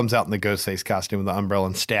closet. She comes out in the Ghostface costume with the umbrella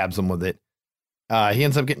and stabs him with it. He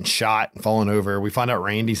ends up getting shot and falling over. We find out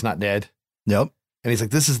Randy's not dead. Yep. And he's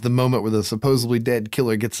like, this is the moment where the supposedly dead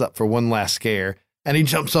killer gets up for one last scare. And he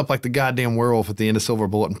jumps up like the goddamn werewolf at the end of Silver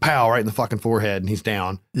Bullet and pow, right in the fucking forehead. And he's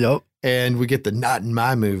down. Yep. And we get the not in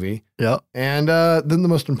my movie. Yep. And then the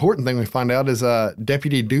most important thing we find out is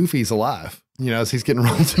Deputy Doofy's alive. You know, as he's getting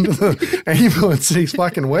rolled into the ambulance and he's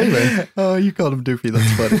fucking waving. Oh, you called him Doofy.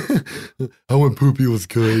 That's funny. Oh, when Poopy was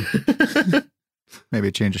good. Maybe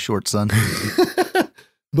a change of shorts, son.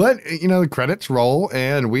 But, you know, the credits roll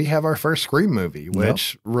and we have our first Scream movie,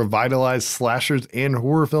 which revitalized slashers and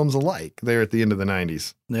horror films alike there at the end of the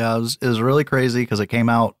 90s. Yeah, it was really crazy because it came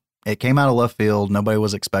out of left field. Nobody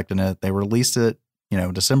was expecting it. They released it, you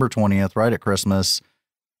know, December 20th, right at Christmas.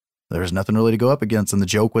 There's nothing really to go up against. And the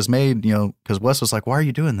joke was made, you know, because Wes was like, why are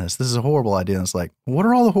you doing this? This is a horrible idea. And it's like, what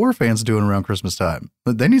are all the horror fans doing around Christmas time?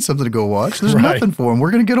 They need something to go watch. There's nothing for them.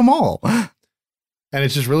 We're going to get them all. And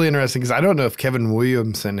it's just really interesting because I don't know if Kevin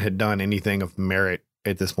Williamson had done anything of merit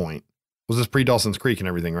at this point. Was this pre-Dawson's Creek and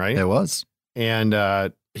everything, right? It was. And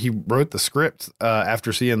he wrote the script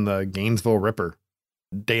after seeing the Gainesville Ripper.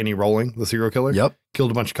 Danny Rolling, the serial killer,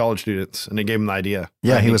 killed a bunch of college students, and it gave him the idea.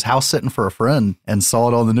 Yeah, he was house sitting for a friend and saw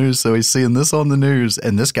it on the news. So he's seeing this on the news,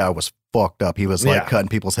 and this guy was fucked up. He was like cutting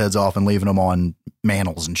people's heads off and leaving them on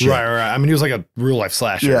mantles and shit. Right. I mean, he was like a real life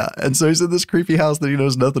slasher. Yeah, and so he's in this creepy house that he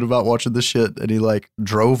knows nothing about watching this shit, and he like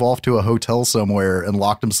drove off to a hotel somewhere and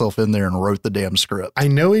locked himself in there and wrote the damn script. I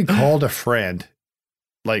know he called a friend.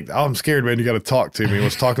 Like, oh, I'm scared, man. You got to talk to me.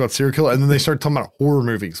 Let's talk about serial killer. And then they started talking about horror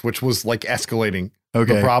movies, which was like escalating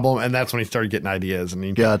the problem. And that's when he started getting ideas. And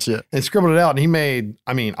he scribbled it out. And he made,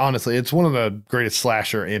 I mean, honestly, it's one of the greatest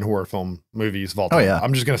slasher and horror film movies of all time. Oh, yeah.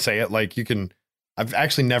 I'm just going to say it. Like, I've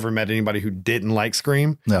actually never met anybody who didn't like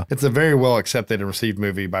Scream. No. It's a very well accepted and received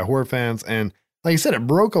movie by horror fans. And like you said, it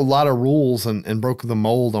broke a lot of rules and broke the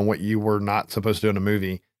mold on what you were not supposed to do in a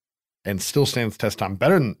movie. And still stands the test of time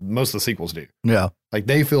better than most of the sequels do. Yeah. Like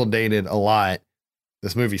they feel dated a lot.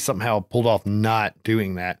 This movie somehow pulled off not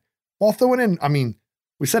doing that while throwing in, I mean,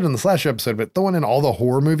 we said in the slasher episode, but throwing in all the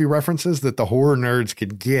horror movie references that the horror nerds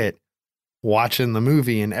could get watching the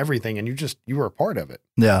movie and everything. And you were a part of it.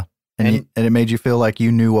 Yeah. And it made you feel like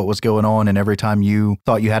you knew what was going on. And every time you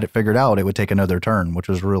thought you had it figured out, it would take another turn, which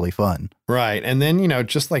was really fun. Right. And then, you know,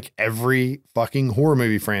 just like every fucking horror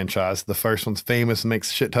movie franchise, the first one's famous and makes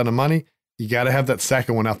a shit ton of money. You got to have that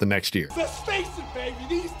second one out the next year. Let's face it, baby.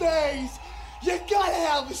 These days, you got to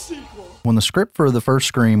have a sequel. When the script for the first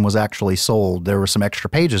Scream was actually sold, there were some extra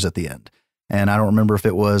pages at the end. And I don't remember if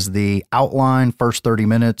it was the outline, first 30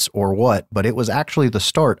 minutes or what, but it was actually the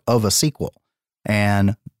start of a sequel.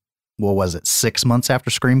 And what was it, 6 months after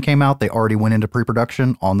Scream came out, they already went into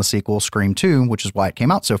pre-production on the sequel, Scream 2, which is why it came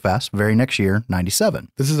out so fast, very next year, 97.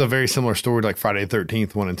 This is a very similar story to like Friday the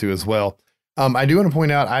 13th 1 and 2 as well. I do want to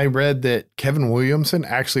point out, I read that Kevin Williamson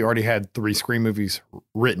actually already had 3 Scream movies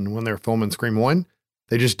written when they were filming Scream 1.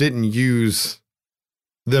 They just didn't use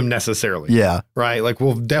them necessarily. Yeah. Right? Like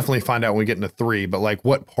we'll definitely find out when we get into 3, but like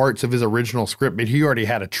what parts of his original script, but he already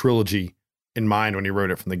had a trilogy in mind when he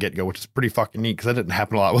wrote it from the get-go, which is pretty fucking neat because that didn't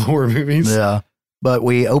happen a lot with horror movies. Yeah. But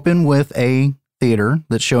we open with a theater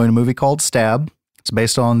that's showing a movie called Stab. It's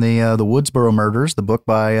based on the Woodsboro murders, the book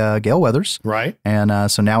by Gail Weathers. Right.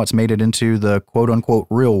 And so now it's made it into the quote-unquote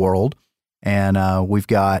real world. And we've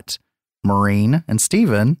got Maureen and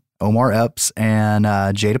Steven, Omar Epps, and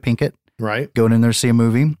Jada Pinkett. Right. Going in there to see a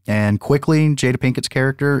movie. And quickly, Jada Pinkett's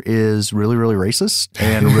character is really, really racist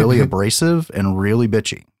and really abrasive and really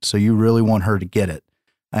bitchy. So you really want her to get it.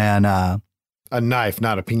 And a knife,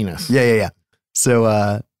 not a penis. Yeah.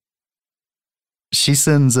 So she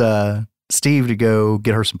sends Steve to go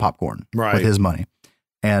get her some popcorn with his money.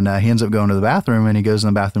 And he ends up going to the bathroom, and he goes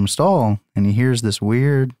in the bathroom stall, and he hears this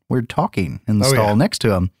weird talking in the stall next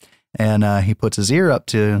to him. And he puts his ear up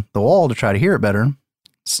to the wall to try to hear it better.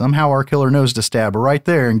 Somehow our killer knows to stab right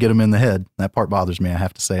there and get him in the head. That part bothers me. I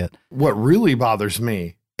have to say it. What really bothers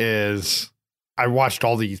me is I watched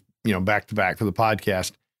all these, back to back for the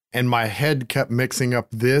podcast, and my head kept mixing up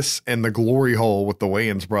this and the glory hole with the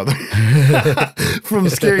Wayans brother from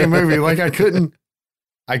Scary Movie. Like I couldn't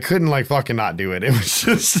like fucking not do it. It was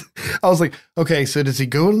just, I was like, okay, so does he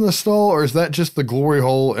go in the stall or is that just the glory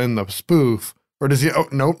hole and the spoof? Or does he,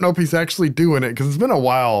 nope, he's actually doing it. Cause it's been a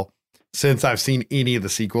while since I've seen any of the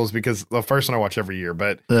sequels because the first one I watch every year,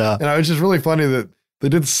 but it's just really funny that they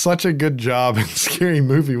did such a good job in Scary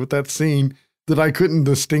Movie with that scene that I couldn't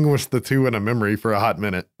distinguish the two in a memory for a hot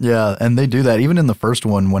minute. Yeah, and they do that. Even in the first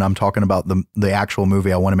one, when I'm talking about the actual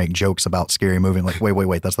movie, I want to make jokes about Scary Movie. Like,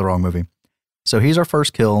 wait, that's the wrong movie. So he's our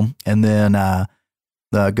first kill, and then the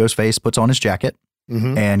Ghostface puts on his jacket,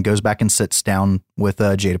 and goes back and sits down with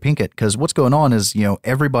Jada Pinkett. Because what's going on is,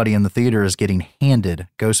 everybody in the theater is getting handed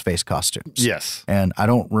Ghostface costumes. Yes. And I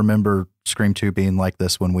don't remember Scream 2 being like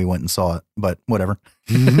this when we went and saw it, but whatever.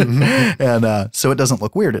 And so it doesn't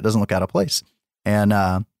look weird. It doesn't look out of place.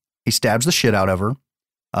 And he stabs the shit out of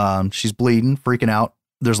her. She's bleeding, freaking out.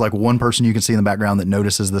 There's like one person you can see in the background that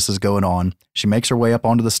notices this is going on. She makes her way up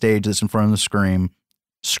onto the stage that's in front of the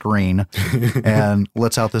screen and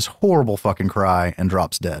lets out this horrible fucking cry and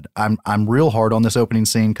drops dead. I'm real hard on this opening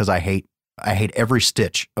scene because I hate every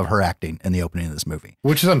stitch of her acting in the opening of this movie.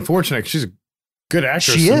 Which is unfortunate. She's a good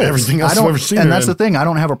actress. She is. Everything else I've ever seen. And her that's in. the thing. I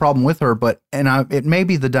don't have a problem with her, but it may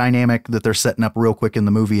be the dynamic that they're setting up real quick in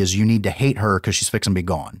the movie is you need to hate her because she's fixing to be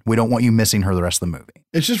gone. We don't want you missing her the rest of the movie.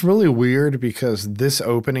 It's just really weird because this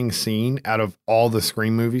opening scene out of all the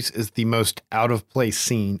Scream movies is the most out of place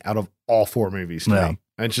scene out of all 4 movies to me.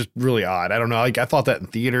 And it's just really odd. I don't know. Like I thought that in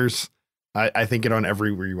theaters. I think it on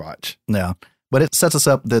every rewatch. Yeah. But it sets us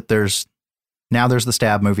up that there's the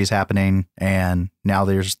stab movies happening, and now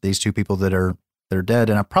there's these 2 people that are dead.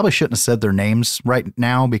 And I probably shouldn't have said their names right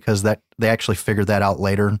now because that they actually figured that out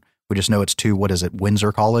later. We just know it's 2, what is it,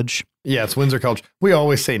 Windsor College? Yeah, it's Windsor College. We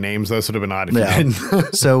always say names, though, so it would have been odd if you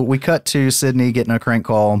didn't. So we cut to Sydney getting a crank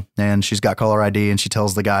call, and she's got caller ID, and she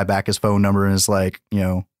tells the guy back his phone number and is like,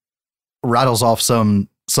 rattles off some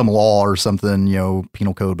law or something,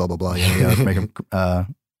 penal code, blah, blah, blah. Make him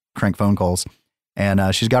crank phone calls.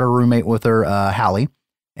 And she's got her roommate with her, Hallie.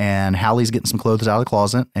 And Hallie's getting some clothes out of the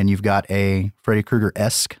closet, and you've got a Freddy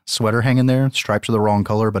Krueger-esque sweater hanging there. Stripes are the wrong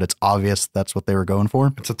color, but it's obvious that's what they were going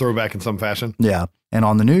for. It's a throwback in some fashion. Yeah. And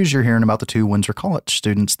on the news, you're hearing about the 2 Windsor College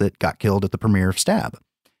students that got killed at the premiere of Stab.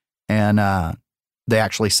 And they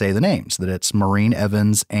actually say the names, that it's Maureen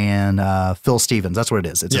Evans and Phil Stevens. That's what it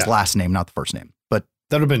is. It's his last name, not the first name. But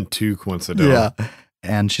that would have been too coincidental. Yeah.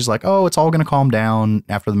 And she's like, oh, it's all going to calm down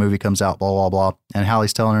after the movie comes out, blah, blah, blah. And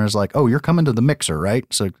Hallie's telling her, is like, oh, you're coming to the mixer, right?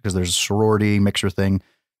 So, because there's a sorority mixer thing.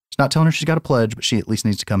 She's not telling her she's got a pledge, but she at least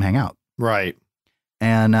needs to come hang out. Right.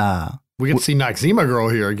 And we get to see Noxzema Girl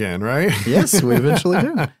here again, right? Yes, we eventually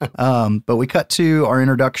do. But we cut to our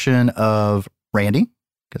introduction of Randy,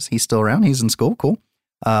 because he's still around. He's in school. Cool.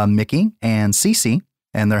 Mickey and Cece,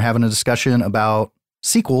 and they're having a discussion about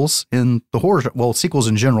sequels in the horror, sequels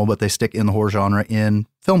in general, but they stick in the horror genre in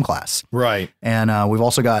film class. Right. And we've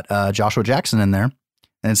also got Joshua Jackson in there.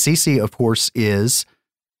 And Cece, of course, is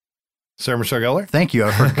Sarah Michelle Gellar. Thank you.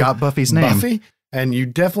 I forgot Buffy's name. Buffy. And you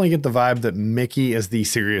definitely get the vibe that Mickey is the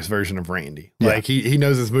serious version of Randy. Yeah. Like he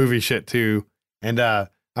knows his movie shit too. And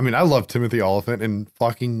I love Timothy Olyphant and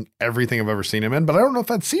fucking everything I've ever seen him in, but I don't know if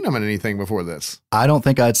I'd seen him in anything before this. I don't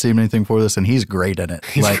think I'd seen him anything before this, and he's great in it.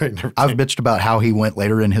 He's great in everything. I've bitched about how he went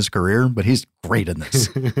later in his career, but he's great in this.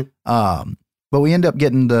 But we end up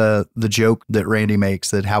getting the joke that Randy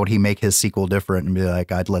makes, that how would he make his sequel different, and be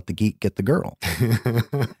like, I'd let the geek get the girl.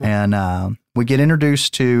 And we get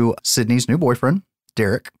introduced to Sydney's new boyfriend,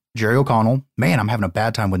 Derek. Jerry O'Connell. Man, I'm having a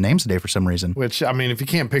bad time with names today for some reason. Which, if you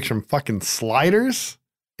can't picture him, fucking Sliders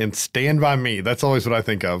and Stand By Me. That's always what I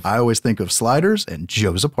think of. I always think of Sliders and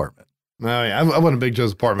Joe's Apartment. Oh, yeah. I wasn't a big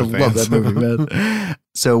Joe's Apartment fan. I love that movie, man.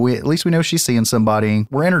 So at least we know she's seeing somebody.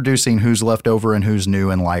 We're introducing who's left over and who's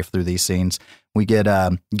new in life through these scenes. We get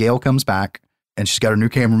Gail comes back, and she's got her new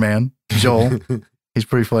cameraman, Joel. He's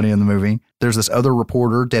pretty funny in the movie. There's this other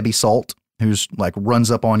reporter, Debbie Salt, who's like runs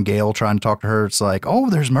up on Gail trying to talk to her. It's like, oh,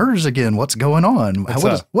 there's murders again. What's going on?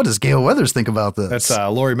 What does Gail Weathers think about this? That's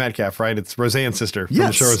Laurie Metcalf, right? It's Roseanne's sister from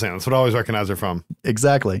the show Roseanne. That's what I always recognize her from.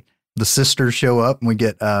 Exactly. The sisters show up, and we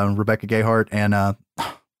get Rebecca Gayheart and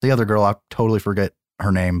the other girl. I totally forget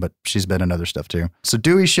her name, but she's been in other stuff too. So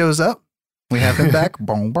Dewey shows up. We have him back.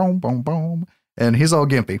 Boom, boom, boom, boom. And he's all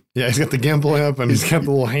gimpy. Yeah, he's got the gimp up, and he's got the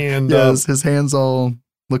little hand up. His hand's all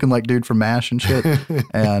looking like dude from MASH and shit.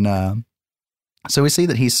 And so we see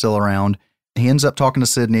that he's still around. He ends up talking to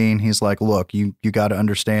Sydney, and he's like, look, you got to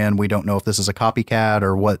understand, we don't know if this is a copycat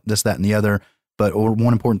or what, this, that, and the other. But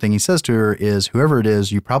one important thing he says to her is, whoever it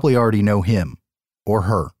is, you probably already know him or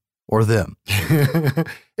her or them.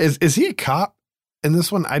 Is he a cop in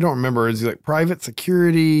this one? I don't remember. Is he like private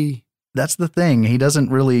security? That's the thing.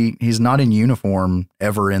 He's not in uniform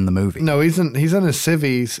ever in the movie. No, he's in his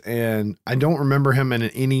civvies, and I don't remember him in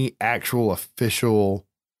any actual official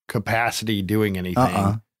capacity doing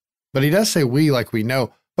anything. But he does say we like we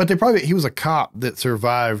know. But he was a cop that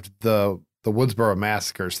survived the Woodsboro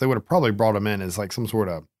massacre, so they would have probably brought him in as like some sort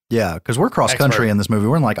of because we're cross country in this movie.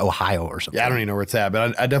 We're in like Ohio or something. Yeah, I don't even know where it's at,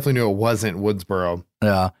 but I definitely knew it wasn't Woodsboro.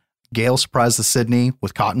 Yeah. Gail surprises Sydney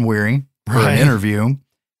with Cotton Weary for an interview.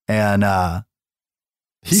 And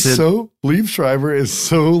Liev Schreiber is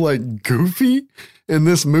so like goofy in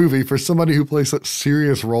this movie for somebody who plays such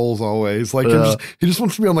serious roles always. Like he just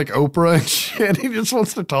wants to be on like Oprah and shit. He just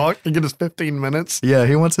wants to talk and get his 15 minutes. Yeah,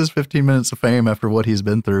 he wants his 15 minutes of fame after what he's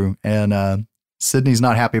been through. And Sydney's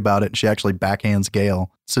not happy about it. She actually backhands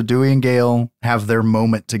Gale. So Dewey and Gale have their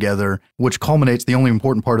moment together, which culminates. The only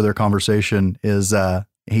important part of their conversation is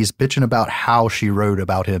he's bitching about how she wrote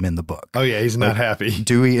about him in the book. Oh, yeah, he's not happy.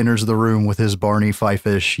 Dewey enters the room with his Barney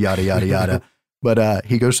Fife-ish, yada, yada, yada. But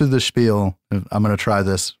he goes through the spiel. I'm going to try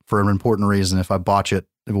this for an important reason. If I botch it,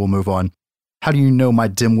 we'll move on. How do you know my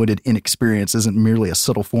dim-witted inexperience isn't merely a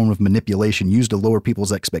subtle form of manipulation used to lower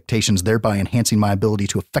people's expectations, thereby enhancing my ability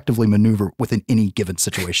to effectively maneuver within any given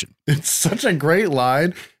situation? It's such a great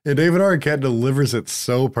line, and David Arquette delivers it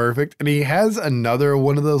so perfect. And he has another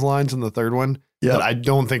one of those lines in the third one. Yeah, I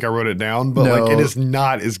don't think I wrote it down, but like it is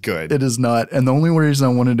not as good. It is not. And the only reason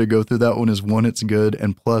I wanted to go through that one is one, it's good.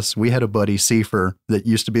 And plus we had a buddy, Seifer, that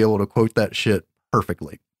used to be able to quote that shit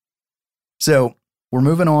perfectly. So we're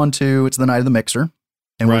moving on to, it's the night of the mixer.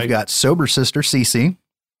 And we've got sober sister Cece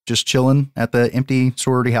just chilling at the empty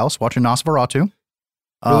sorority house watching Nosferatu.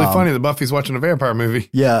 Really funny that Buffy's watching a vampire movie.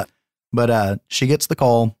 Yeah. But she gets the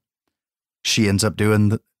call. She ends up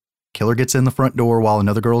killer gets in the front door while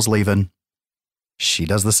another girl's leaving. She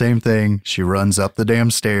does the same thing. She runs up the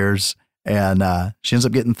damn stairs and she ends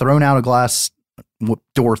up getting thrown out a glass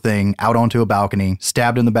door thing out onto a balcony,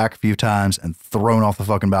 stabbed in the back a few times, and thrown off the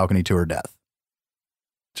fucking balcony to her death.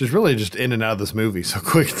 Just really just in and out of this movie so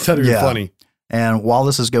quick instead of funny. And while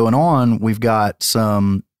this is going on, we've got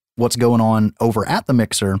what's going on over at the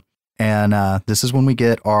mixer. And this is when we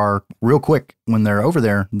get our, real quick, when they're over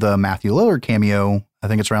there, the Matthew Lillard cameo. I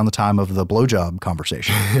think it's around the time of the blowjob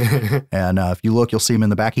conversation. And if you look, you'll see him in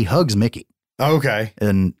the back. He hugs Mickey. Okay.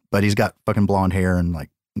 But he's got fucking blonde hair and like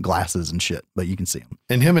glasses and shit, but you can see him.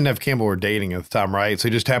 And him and Nev Campbell were dating at the time, right? So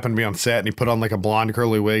he just happened to be on set and he put on like a blonde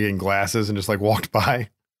curly wig and glasses and just like walked by.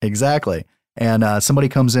 Exactly. And somebody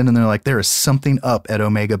comes in and they're like, there is something up at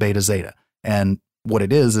Omega Beta Zeta. And what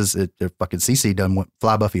it is they're fucking Cece done what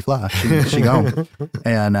fly Buffy fly. She gone.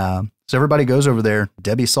 And so everybody goes over there.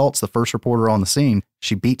 Debbie Salt's the first reporter on the scene.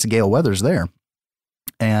 She beats Gale Weathers there.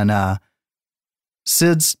 And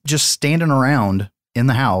Sid's just standing around in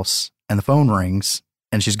the house and the phone rings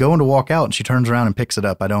and she's going to walk out and she turns around and picks it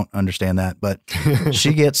up. I don't understand that, but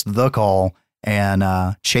she gets the call and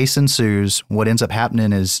chase ensues. What ends up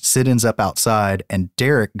happening is Sid ends up outside and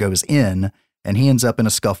Derek goes in and he ends up in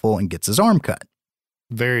a scuffle and gets his arm cut.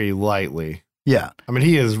 Very lightly. Yeah. I mean,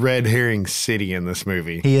 he is red herring city in this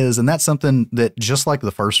movie. He is. And that's something that just like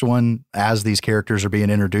the first one, as these characters are being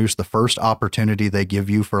introduced, the first opportunity they give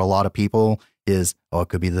you for a lot of people is, oh, it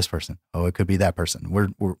could be this person. Oh, it could be that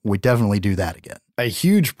person. We definitely do that again. A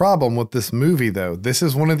huge problem with this movie, though. This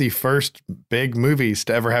is one of the first big movies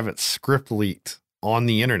to ever have its script leaked on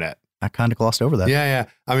the internet. I kind of glossed over that. Yeah.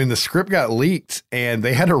 I mean, the script got leaked and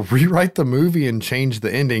they had to rewrite the movie and change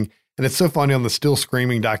the ending. And it's so funny on the Still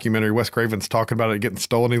Screaming documentary, Wes Craven's talking about it getting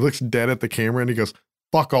stolen. He looks dead at the camera and he goes,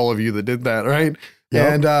 fuck all of you that did that, right?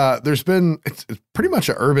 Yep. And it's pretty much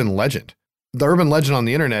an urban legend. The urban legend on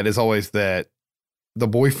the internet is always that the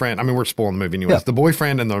boyfriend, I mean, we're spoiling the movie anyways. Yep. The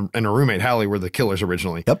boyfriend and her roommate, Hallie, were the killers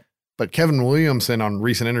originally. Yep. But Kevin Williamson on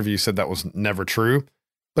recent interviews said that was never true.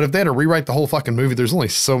 But if they had to rewrite the whole fucking movie, there's only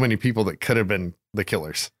so many people that could have been the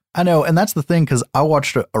killers. I know. And that's the thing, because I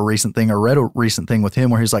watched a recent thing or read a recent thing with him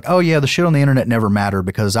where he's like, oh, yeah, the shit on the internet never mattered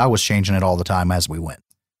because I was changing it all the time as we went,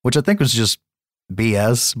 which I think was just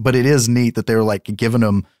BS. But it is neat that they were like giving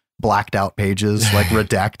them blacked out pages, like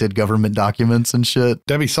redacted government documents and shit.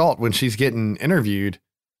 Debbie Salt, when she's getting interviewed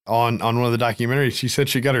on one of the documentaries, she said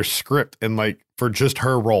she got her script and like for just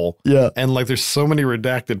her role. Yeah. And like there's so many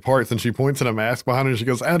redacted parts and she points at a mask behind her and she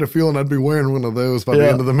goes, I had a feeling I'd be wearing one of those by the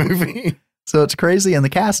end of the movie. So it's crazy. And the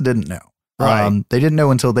cast didn't know. Right. They didn't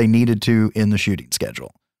know until they needed to in the shooting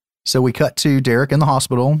schedule. So we cut to Derek in the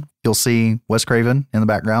hospital. You'll see Wes Craven in the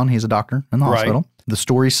background. He's a doctor in the hospital. The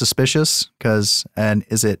story's suspicious because, and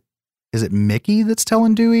is it Mickey that's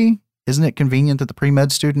telling Dewey? Isn't it convenient that the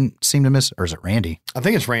pre-med student seemed to miss, or is it Randy? I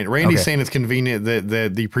think it's Randy. Randy's saying it's convenient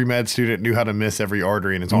that the pre-med student knew how to miss every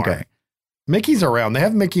artery in his arm. Mickey's around. They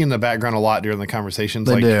have Mickey in the background a lot during the conversations.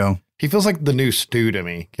 They do. He feels like the new Stu to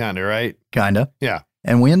me, kind of, right? Kind of. Yeah.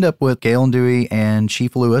 And we end up with Gale and Dewey and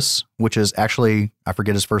Chief Lewis, which is actually, I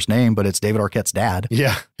forget his first name, but it's David Arquette's dad.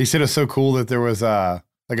 Yeah. He said it's so cool that there was like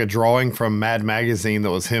a drawing from Mad Magazine that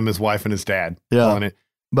was him, his wife, and his dad on it.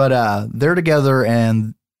 But they're together,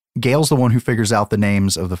 and Gale's the one who figures out the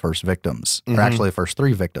names of the first victims, or actually the first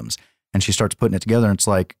three victims. And she starts putting it together, and it's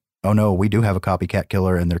like, oh no, we do have a copycat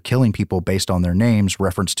killer and they're killing people based on their names,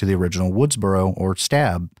 reference to the original Woodsboro or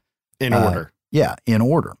Stab. In order. Yeah, in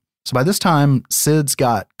order. So by this time, Sid's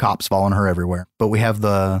got cops following her everywhere. But we have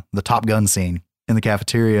the Top Gun scene in the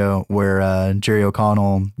cafeteria where Jerry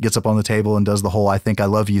O'Connell gets up on the table and does the whole I think I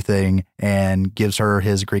love you thing and gives her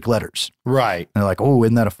his Greek letters. Right. And they're like, oh,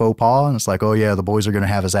 isn't that a faux pas? And it's like, oh yeah, the boys are going to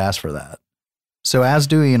have his ass for that. So as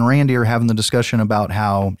Dewey and Randy are having the discussion about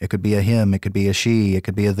how it could be a him, it could be a she, it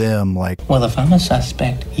could be a them, like, well, if I'm a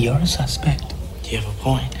suspect, you're a suspect. You have a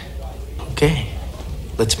point. Okay,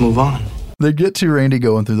 let's move on. they get to Randy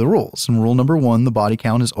going through the rules. And rule number 1, the body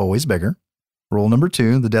count is always bigger. Rule number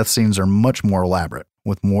 2, the death scenes are much more elaborate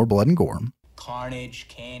with more blood and gore. Carnage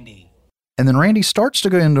candy. And then Randy starts to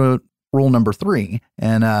go into rule number 3,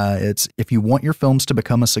 and it's if you want your films to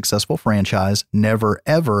become a successful franchise, never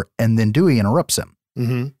ever, and then Dewey interrupts him.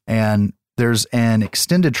 Mm-hmm. And there's an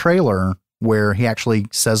extended trailer where he actually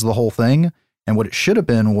says the whole thing, and what it should have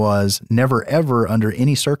been was never ever under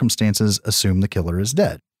any circumstances assume the killer is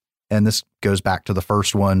dead. And this goes back to the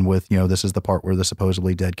first one with, this is the part where the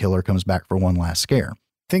supposedly dead killer comes back for one last scare.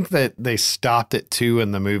 I think that they stopped it too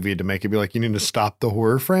in the movie to make it be like, you need to stop the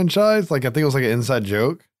horror franchise. Like, I think it was like an inside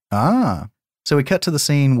joke. Ah. So we cut to the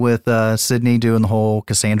scene with Sidney doing the whole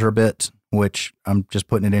Cassandra bit, which I'm just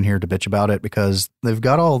putting it in here to bitch about it because they've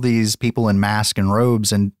got all these people in masks and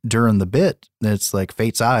robes, and during the bit, it's like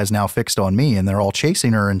Fate's eyes now fixed on me, and they're all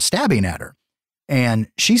chasing her and stabbing at her. And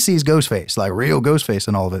she sees Ghostface, like real Ghostface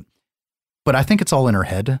and all of it. But I think it's all in her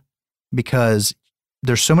head because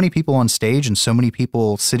there's so many people on stage and so many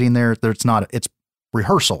people sitting there. It's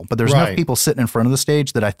rehearsal, but there's enough people sitting in front of the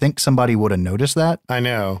stage that I think somebody would have noticed that. I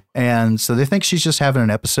know. And so they think she's just having an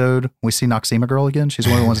episode. We see Noxema Girl again. She's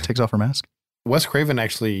one of the ones that takes off her mask. Wes Craven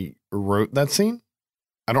actually wrote that scene.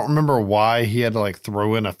 I don't remember why he had to like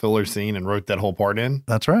throw in a filler scene and wrote that whole part in.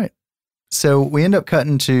 That's right. So we end up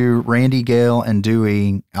cutting to Randy, Gale, and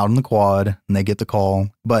Dewey out in the quad, and they get the call.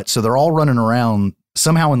 But so they're all running around.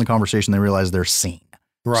 Somehow in the conversation, they realize they're seen.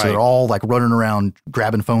 Right. So they're all like running around,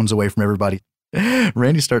 grabbing phones away from everybody.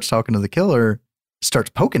 Randy starts talking to the killer, starts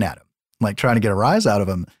poking at him, like trying to get a rise out of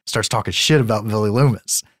him, starts talking shit about Billy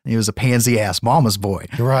Loomis. He was a pansy-ass mama's boy.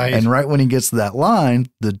 Right. And right when he gets to that line,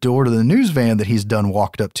 the door to the news van that he's done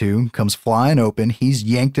walked up to comes flying open. He's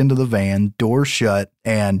yanked into the van, door shut,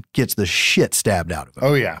 and gets the shit stabbed out of him.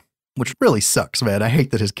 Oh, yeah. Which really sucks, man. I hate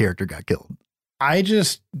that his character got killed. I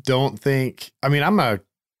just don't think, I'm a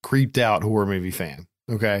creeped out horror movie fan.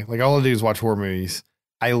 Okay. Like all I do is watch horror movies.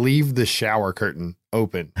 I leave the shower curtain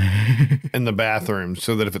open in the bathroom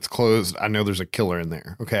so that if it's closed, I know there's a killer in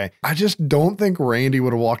there. Okay. I just don't think Randy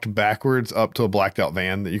would have walked backwards up to a blacked out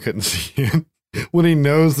van that you couldn't see in when he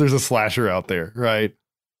knows there's a slasher out there. Right.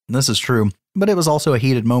 This is true, but it was also a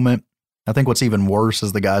heated moment. I think what's even worse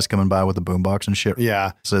is the guys coming by with the boombox and shit.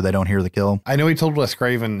 Yeah. So they don't hear the kill. I know he told Wes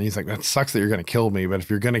Craven, he's like, that sucks that you're going to kill me, but if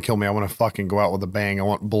you're going to kill me, I want to fucking go out with a bang. I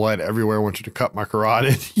want blood everywhere. I want you to cut my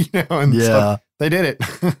carotid, and yeah. So they did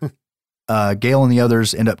it. Gale and the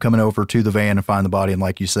others end up coming over to the van and find the body. And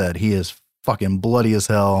like you said, he is fucking bloody as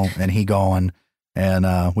hell and he gone.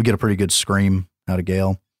 And we get a pretty good scream out of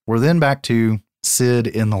Gale. We're then back to Sid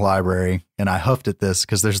in the library, and I huffed at this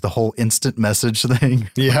because there's the whole instant message thing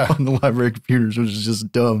on the library computers, which is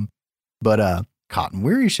just dumb. But Cotton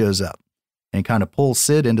Weary shows up and he kind of pulls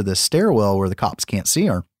Sid into this stairwell where the cops can't see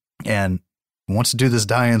her and wants to do this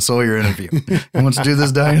Diane Sawyer interview. He wants to do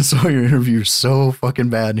this Diane Sawyer interview so fucking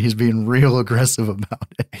bad, and he's being real aggressive about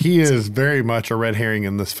it. He is very much a red herring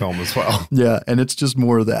in this film as well. Yeah, and it's just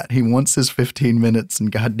more of that. He wants his 15 minutes,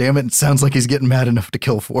 and god damn it sounds like he's getting mad enough to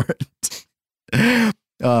kill for it.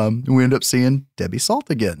 We end up seeing Debbie Salt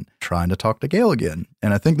again, trying to talk to Gale again.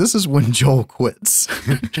 And I think this is when Joel quits.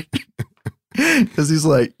 Because he's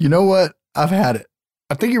like, you know what? I've had it.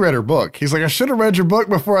 I think he read her book. He's like, I should have read your book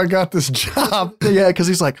before I got this job. Yeah, because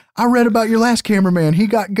he's like, I read about your last cameraman. He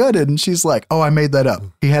got gutted. And she's like, oh, I made that up.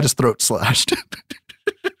 He had his throat slashed.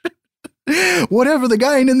 Whatever, the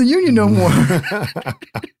guy ain't in the union no more.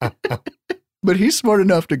 But he's smart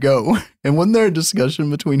enough to go. And wasn't there a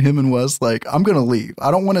discussion between him and Wes, like, I'm going to leave.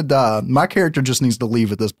 I don't want to die. My character just needs to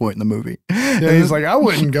leave at this point in the movie. Yeah, he's like, I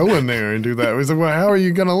wouldn't go in there and do that. He's like, well, how are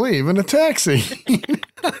you going to leave? In a taxi.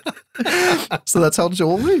 So that's how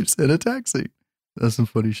Joel leaves, in a taxi. That's some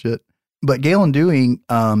funny shit. But Gale and Dewey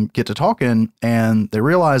get to talking, and they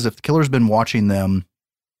realize if the killer's been watching them,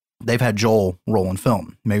 they've had Joel rolling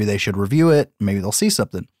film. Maybe they should review it. Maybe they'll see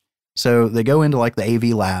something. So they go into like the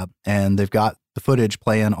AV lab, and they've got the footage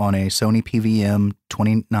playing on a Sony PVM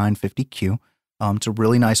 2950Q. It's a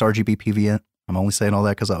really nice RGB PVM. I'm only saying all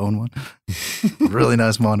that because I own one. Really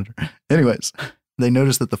nice monitor. Anyways, they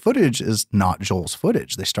notice that the footage is not Joel's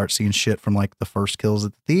footage. They start seeing shit from like the first kills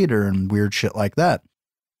at the theater and weird shit like that.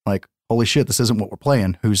 Like, holy shit, this isn't what we're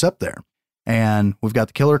playing. Who's up there? And we've got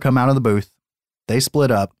the killer come out of the booth. They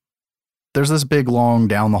split up. There's this big, long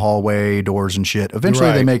down the hallway doors and shit.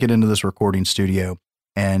 Eventually, they make it into this recording studio,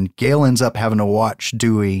 and Gale ends up having to watch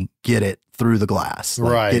Dewey get it through the glass.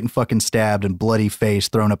 Like, getting fucking stabbed and bloody face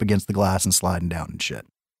thrown up against the glass and sliding down and shit.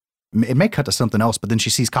 It may cut to something else, but then she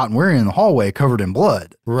sees Cotton Weary in the hallway covered in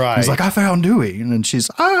blood. Right. He's like, I found Dewey. And then she's,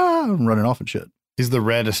 running off and shit. He's the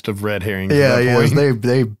reddest of red herrings. Yeah.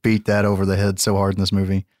 They beat that over the head so hard in this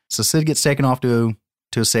movie. So Sid gets taken off to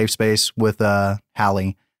a safe space with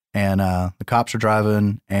Hallie, and the cops are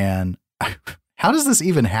driving. And how does this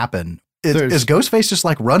even happen? Is Ghostface just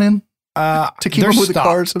like running to keep up with the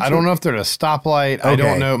cars? I don't know if they're at a stoplight. Okay. I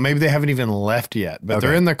don't know. Maybe they haven't even left yet, but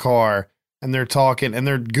they're in the car. And they're talking, and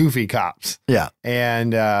they're goofy cops. Yeah.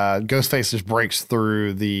 And Ghostface just breaks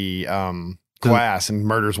through the glass and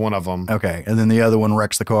murders one of them. Okay. And then the other one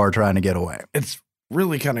wrecks the car trying to get away. It's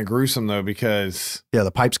really kind of gruesome, though, because... Yeah, the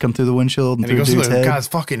pipes come through the windshield and through it goes dude's through the head. guy's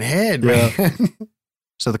fucking head, man.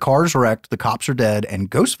 So the car's wrecked, the cops are dead, and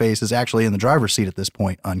Ghostface is actually in the driver's seat at this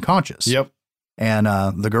point, unconscious. Yep. And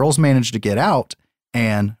the girls manage to get out.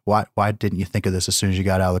 And why didn't you think of this as soon as you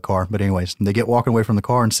got out of the car? But anyways, they get walking away from the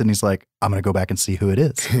car, and Sydney's like, I'm going to go back and see who it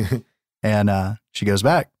is. And she goes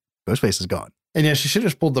back. Ghostface is gone. And yeah, she should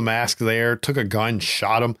have just pulled the mask there, took a gun,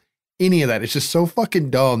 shot him. Any of that. It's just so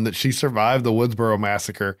fucking dumb that she survived the Woodsboro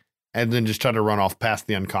massacre and then just tried to run off past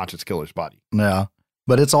the unconscious killer's body. Yeah.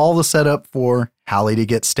 But it's all the setup for Hallie to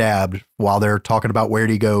get stabbed while they're talking about where'd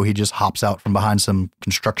he go. He just hops out from behind some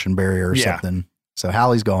construction barrier or something. So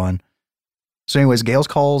Hallie's gone. So anyways, Gales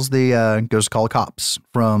goes to call the cops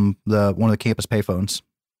from one of the campus payphones.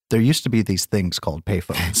 There used to be these things called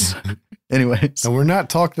payphones. Anyways. And we're not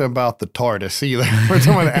talking about the TARDIS either. We're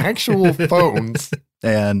talking about actual phones.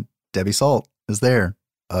 And Debbie Salt is there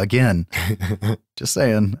again. Just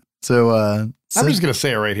saying. So I'm just going to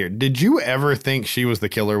say it right here. Did you ever think she was the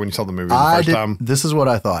killer when you saw the movie the first time? This is what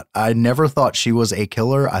I thought. I never thought she was a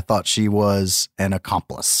killer. I thought she was an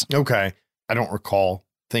accomplice. Okay. I don't recall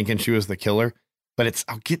thinking she was the killer, but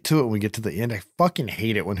I'll get to it when we get to the end. I fucking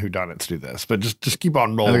hate it when whodunits do this, but just keep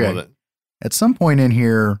on rolling with it. At some point in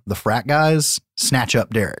here, the frat guys snatch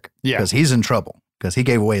up Derek. Yeah. Because he's in trouble because he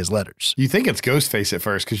gave away his letters. You think it's Ghostface at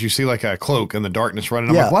first because you see like a cloak in the darkness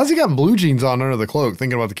running. I'm like, why has he got blue jeans on under the cloak?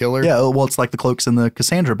 Thinking about the killer. Yeah. Well, it's like the cloaks in the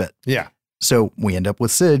Cassandra bit. Yeah. So we end up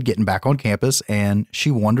with Sid getting back on campus, and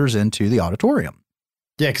she wanders into the auditorium.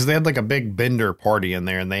 Yeah, because they had like a big Bender party in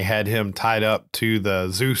there, and they had him tied up to the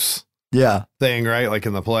Zeus thing, right? Like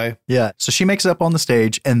in the play. Yeah. So she makes it up on the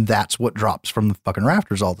stage, and that's what drops from the fucking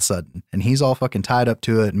rafters all of a sudden. And he's all fucking tied up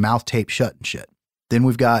to it, mouth taped shut and shit. Then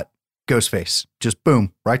we've got Ghostface. Just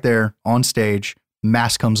boom, right there on stage.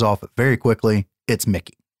 Mask comes off very quickly. It's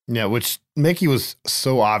Mickey. Yeah, which Mickey was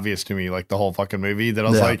so obvious to me, like the whole fucking movie, that I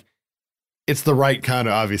was like, it's the right kind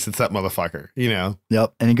of obvious. It's that motherfucker, you know?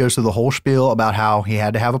 Yep. And he goes through the whole spiel about how he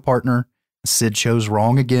had to have a partner. Sid chose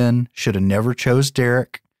wrong again. Should have never chose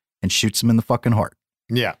Derek, and shoots him in the fucking heart.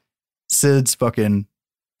 Yeah. Sid's fucking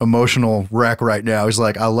emotional wreck right now. He's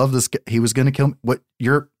like, I love this guy. He was going to kill me.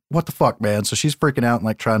 What the fuck, man? So she's freaking out and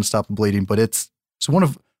like trying to stop the bleeding, but it's one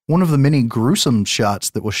of the many gruesome shots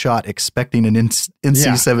that was shot expecting an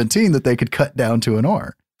NC-17 that they could cut down to an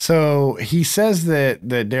R. So he says that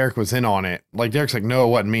Derek was in on it. Like Derek's like, no, it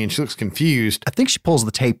wasn't me. And she looks confused. I think she pulls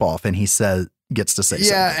the tape off and he gets to say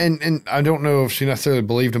something. Yeah. And I don't know if she necessarily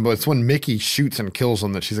believed him, but it's when Mickey shoots and kills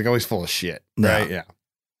him that she's like, oh, he's full of shit. Right. Yeah.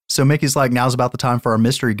 So Mickey's like, now's about the time for our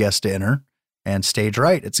mystery guest to enter, and stage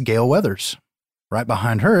right, it's Gale Weathers. Right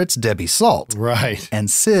behind her, it's Debbie Salt. Right.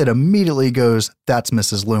 And Sid immediately goes, that's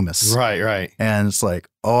Mrs. Loomis. Right. And it's like,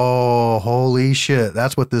 oh, holy shit.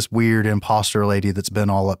 That's what this weird imposter lady that's been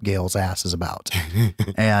all up Gale's ass is about.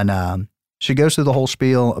 And she goes through the whole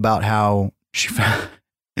spiel about how she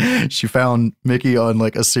found Mickey on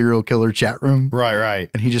like a serial killer chat room. Right.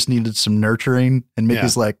 And he just needed some nurturing. And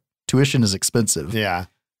Mickey's like, tuition is expensive. Yeah.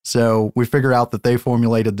 So we figure out that they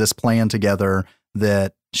formulated this plan together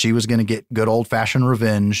that she was going to get good old fashioned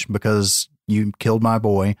revenge because you killed my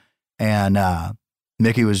boy. And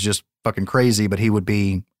Mickey was just fucking crazy, but he would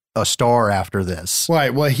be a star after this.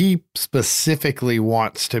 Right. Well, he specifically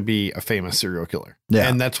wants to be a famous serial killer. Yeah.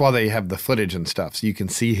 And that's why they have the footage and stuff. So you can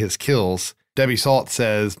see his kills. Debbie Salt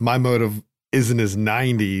says, my motive isn't as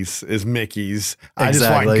 90s as Mickey's. Exactly. I just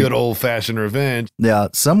want good old fashioned revenge. Yeah.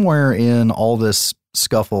 Somewhere in all this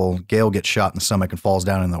scuffle, Gale gets shot in the stomach and falls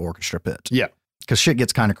down in the orchestra pit. Yeah. Because shit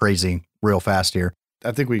gets kind of crazy real fast here.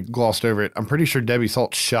 I think we glossed over it. I'm pretty sure Debbie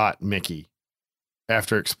Salt shot Mickey.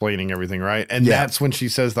 after explaining everything, right? And that's when she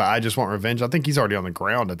says that I just want revenge. I think he's already on the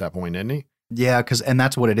ground at that point, isn't he? Yeah, and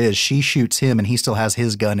that's what it is. She shoots him and he still has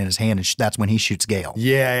his gun in his hand, and that's when he shoots Gale.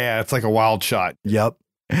 Yeah, it's like a wild shot. Yep.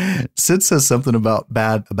 Sid says something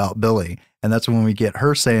bad about Billy, and that's when we get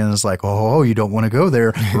her saying, it's like, oh, you don't want to go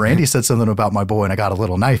there. Randy said something about my boy and I got a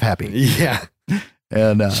little knife happy. Yeah.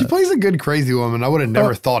 And she plays a good crazy woman. I would have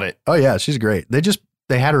never thought it. Oh yeah, she's great.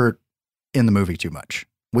 They had her in the movie too much.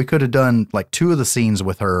 We could have done like 2 of the scenes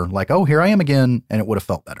with her, like, oh, here I am again, and it would have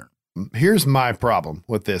felt better. Here's my problem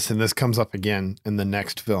with this, and this comes up again in the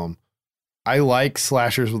next film. I like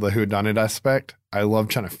slashers with a whodunit aspect. I love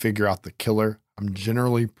trying to figure out the killer. I'm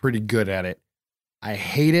generally pretty good at it. I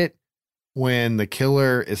hate it when the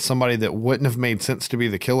killer is somebody that wouldn't have made sense to be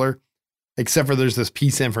the killer, except for there's this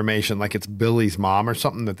piece of information, like it's Billy's mom or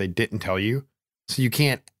something that they didn't tell you. So you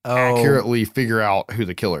can't accurately figure out who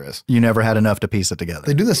the killer is. You never had enough to piece it together.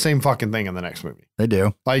 They do the same fucking thing in the next movie. They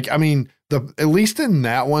do. Like, I mean, at least in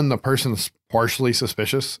that one, the person's partially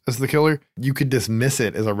suspicious as the killer. You could dismiss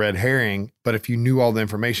it as a red herring, but if you knew all the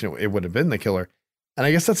information, it would have been the killer. And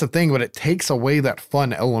I guess that's the thing, but it takes away that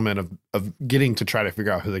fun element of getting to try to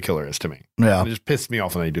figure out who the killer is to me. Yeah. And it just pissed me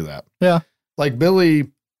off when they do that. Yeah. Like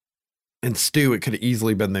Billy and Stu, it could have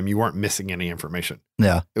easily been them. You weren't missing any information.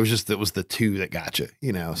 Yeah. It was the 2 that got you,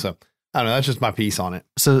 So I don't know. That's just my piece on it.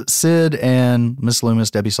 So Sid and Miss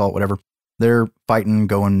Loomis, Debbie Salt, whatever, they're fighting,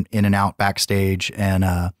 going in and out backstage,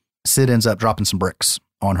 and Sid ends up dropping some bricks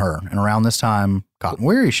on her. And around this time, Cotton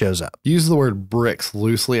Weary shows up. Use the word bricks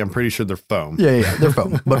loosely. I'm pretty sure they're foam. Yeah, they're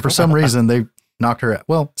foam. But for some reason, they knocked her out.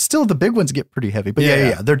 Well, still, the big ones get pretty heavy. But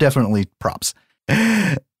yeah, they're definitely props.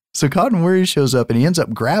 So Cotton Weary shows up, and he ends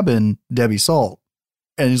up grabbing Debbie Salt.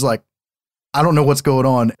 And he's like, I don't know what's going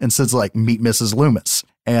on. And Sid's like, meet Mrs. Loomis.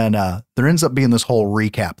 And there ends up being this whole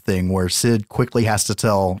recap thing where Sid quickly has to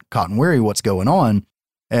tell Cotton Weary what's going on.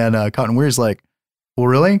 And Cotton Weary's like, well,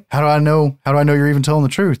 really? How do I know you're even telling the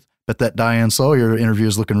truth? But that Diane Sawyer interview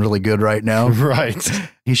is looking really good right now. Right.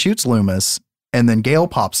 He shoots Loomis, and then Gale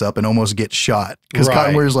pops up and almost gets shot. Because Right.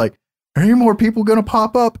 Cotton Weary's like, are any more people going to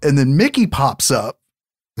pop up? And then Mickey pops up.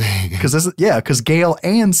 Because Gale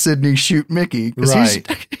and Sydney shoot Mickey.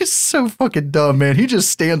 Right. He's so fucking dumb, man. He just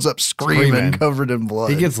stands up screaming. Covered in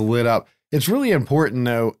blood. He gets lit up. It's really important,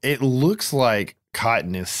 though. It looks like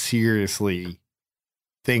Cotton is seriously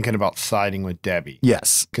thinking about siding with Debbie.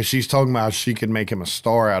 Yes. Because she's talking about how she could make him a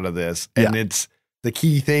star out of this. And it's the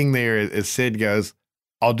key thing there is Sid goes,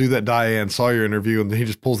 I'll do that Diane Sawyer interview. And then he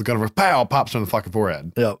just pulls the gun over, pow, pops her in the fucking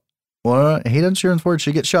forehead. Yep. Well, he doesn't shoot her in the forehead.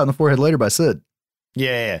 She gets shot in the forehead later by Sid.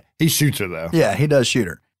 Yeah. He shoots her, though. Yeah, he does shoot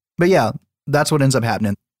her. But yeah, that's what ends up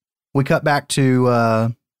happening. We cut back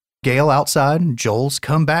to Gale outside. Joel's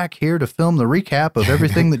come back here to film the recap of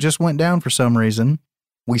everything that just went down for some reason.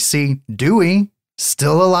 We see Dewey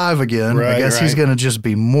still alive again. I guess he's going to just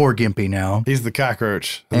be more gimpy now. He's the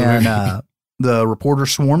cockroach. And the reporter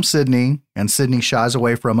swarms Sydney, and Sydney shies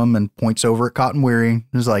away from him and points over at Cotton Weary.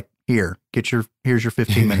 He's like, here's your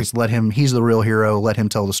 15 minutes. He's the real hero. Let him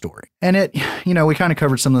tell the story. And we kind of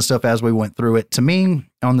covered some of the stuff as we went through it. To me,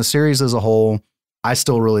 on the series as a whole, I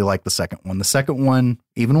still really like the second one. The second one,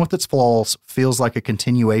 even with its flaws, feels like a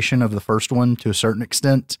continuation of the first one to a certain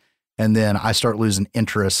extent. And then I start losing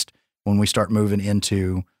interest when we start moving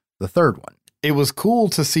into the third one. It was cool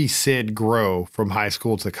to see Sid grow from high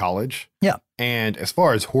school to college. Yeah. And as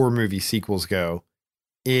far as horror movie sequels go,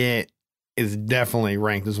 it is definitely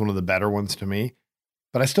ranked as one of the better ones to me.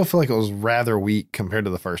 But I still feel like it was rather weak compared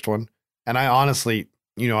to the first one. And I honestly,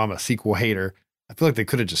 I'm a sequel hater. I feel like they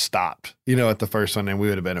could have just stopped, at the first one, and we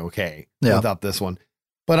would have been okay without this one.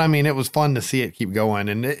 But I mean, it was fun to see it keep going,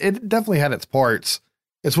 and it definitely had its parts.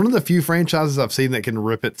 It's one of the few franchises I've seen that can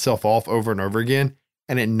rip itself off over and over again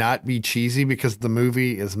and it not be cheesy because the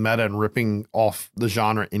movie is meta and ripping off the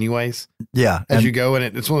genre anyways. Yeah. As you go, and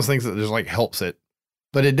it's one of those things that just like helps it.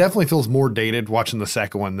 But it definitely feels more dated watching the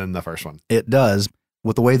second one than the first one. It does.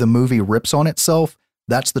 With the way the movie rips on itself,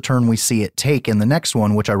 that's the turn we see it take in the next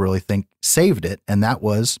one, which I really think saved it, and that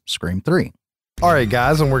was Scream 3. All right,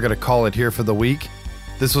 guys, and we're going to call it here for the week.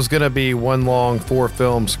 This was going to be one long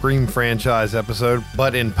 4-film Scream franchise episode,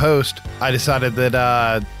 but in post, I decided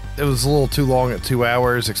that it was a little too long at 2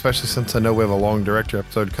 hours, especially since I know we have a long director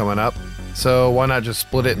episode coming up. So why not just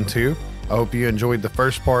split it in two? I hope you enjoyed the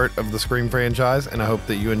first part of the Scream franchise, and I hope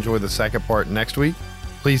that you enjoy the second part next week.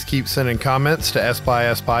 Please keep sending comments to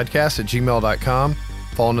sbyspodcast@gmail.com.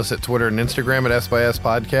 Following us at Twitter and Instagram at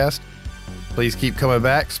sbyspodcast. Please keep coming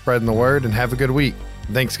back, spreading the word, and have a good week.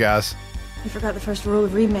 Thanks, guys. You forgot the first rule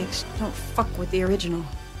of remakes. Don't fuck with the original.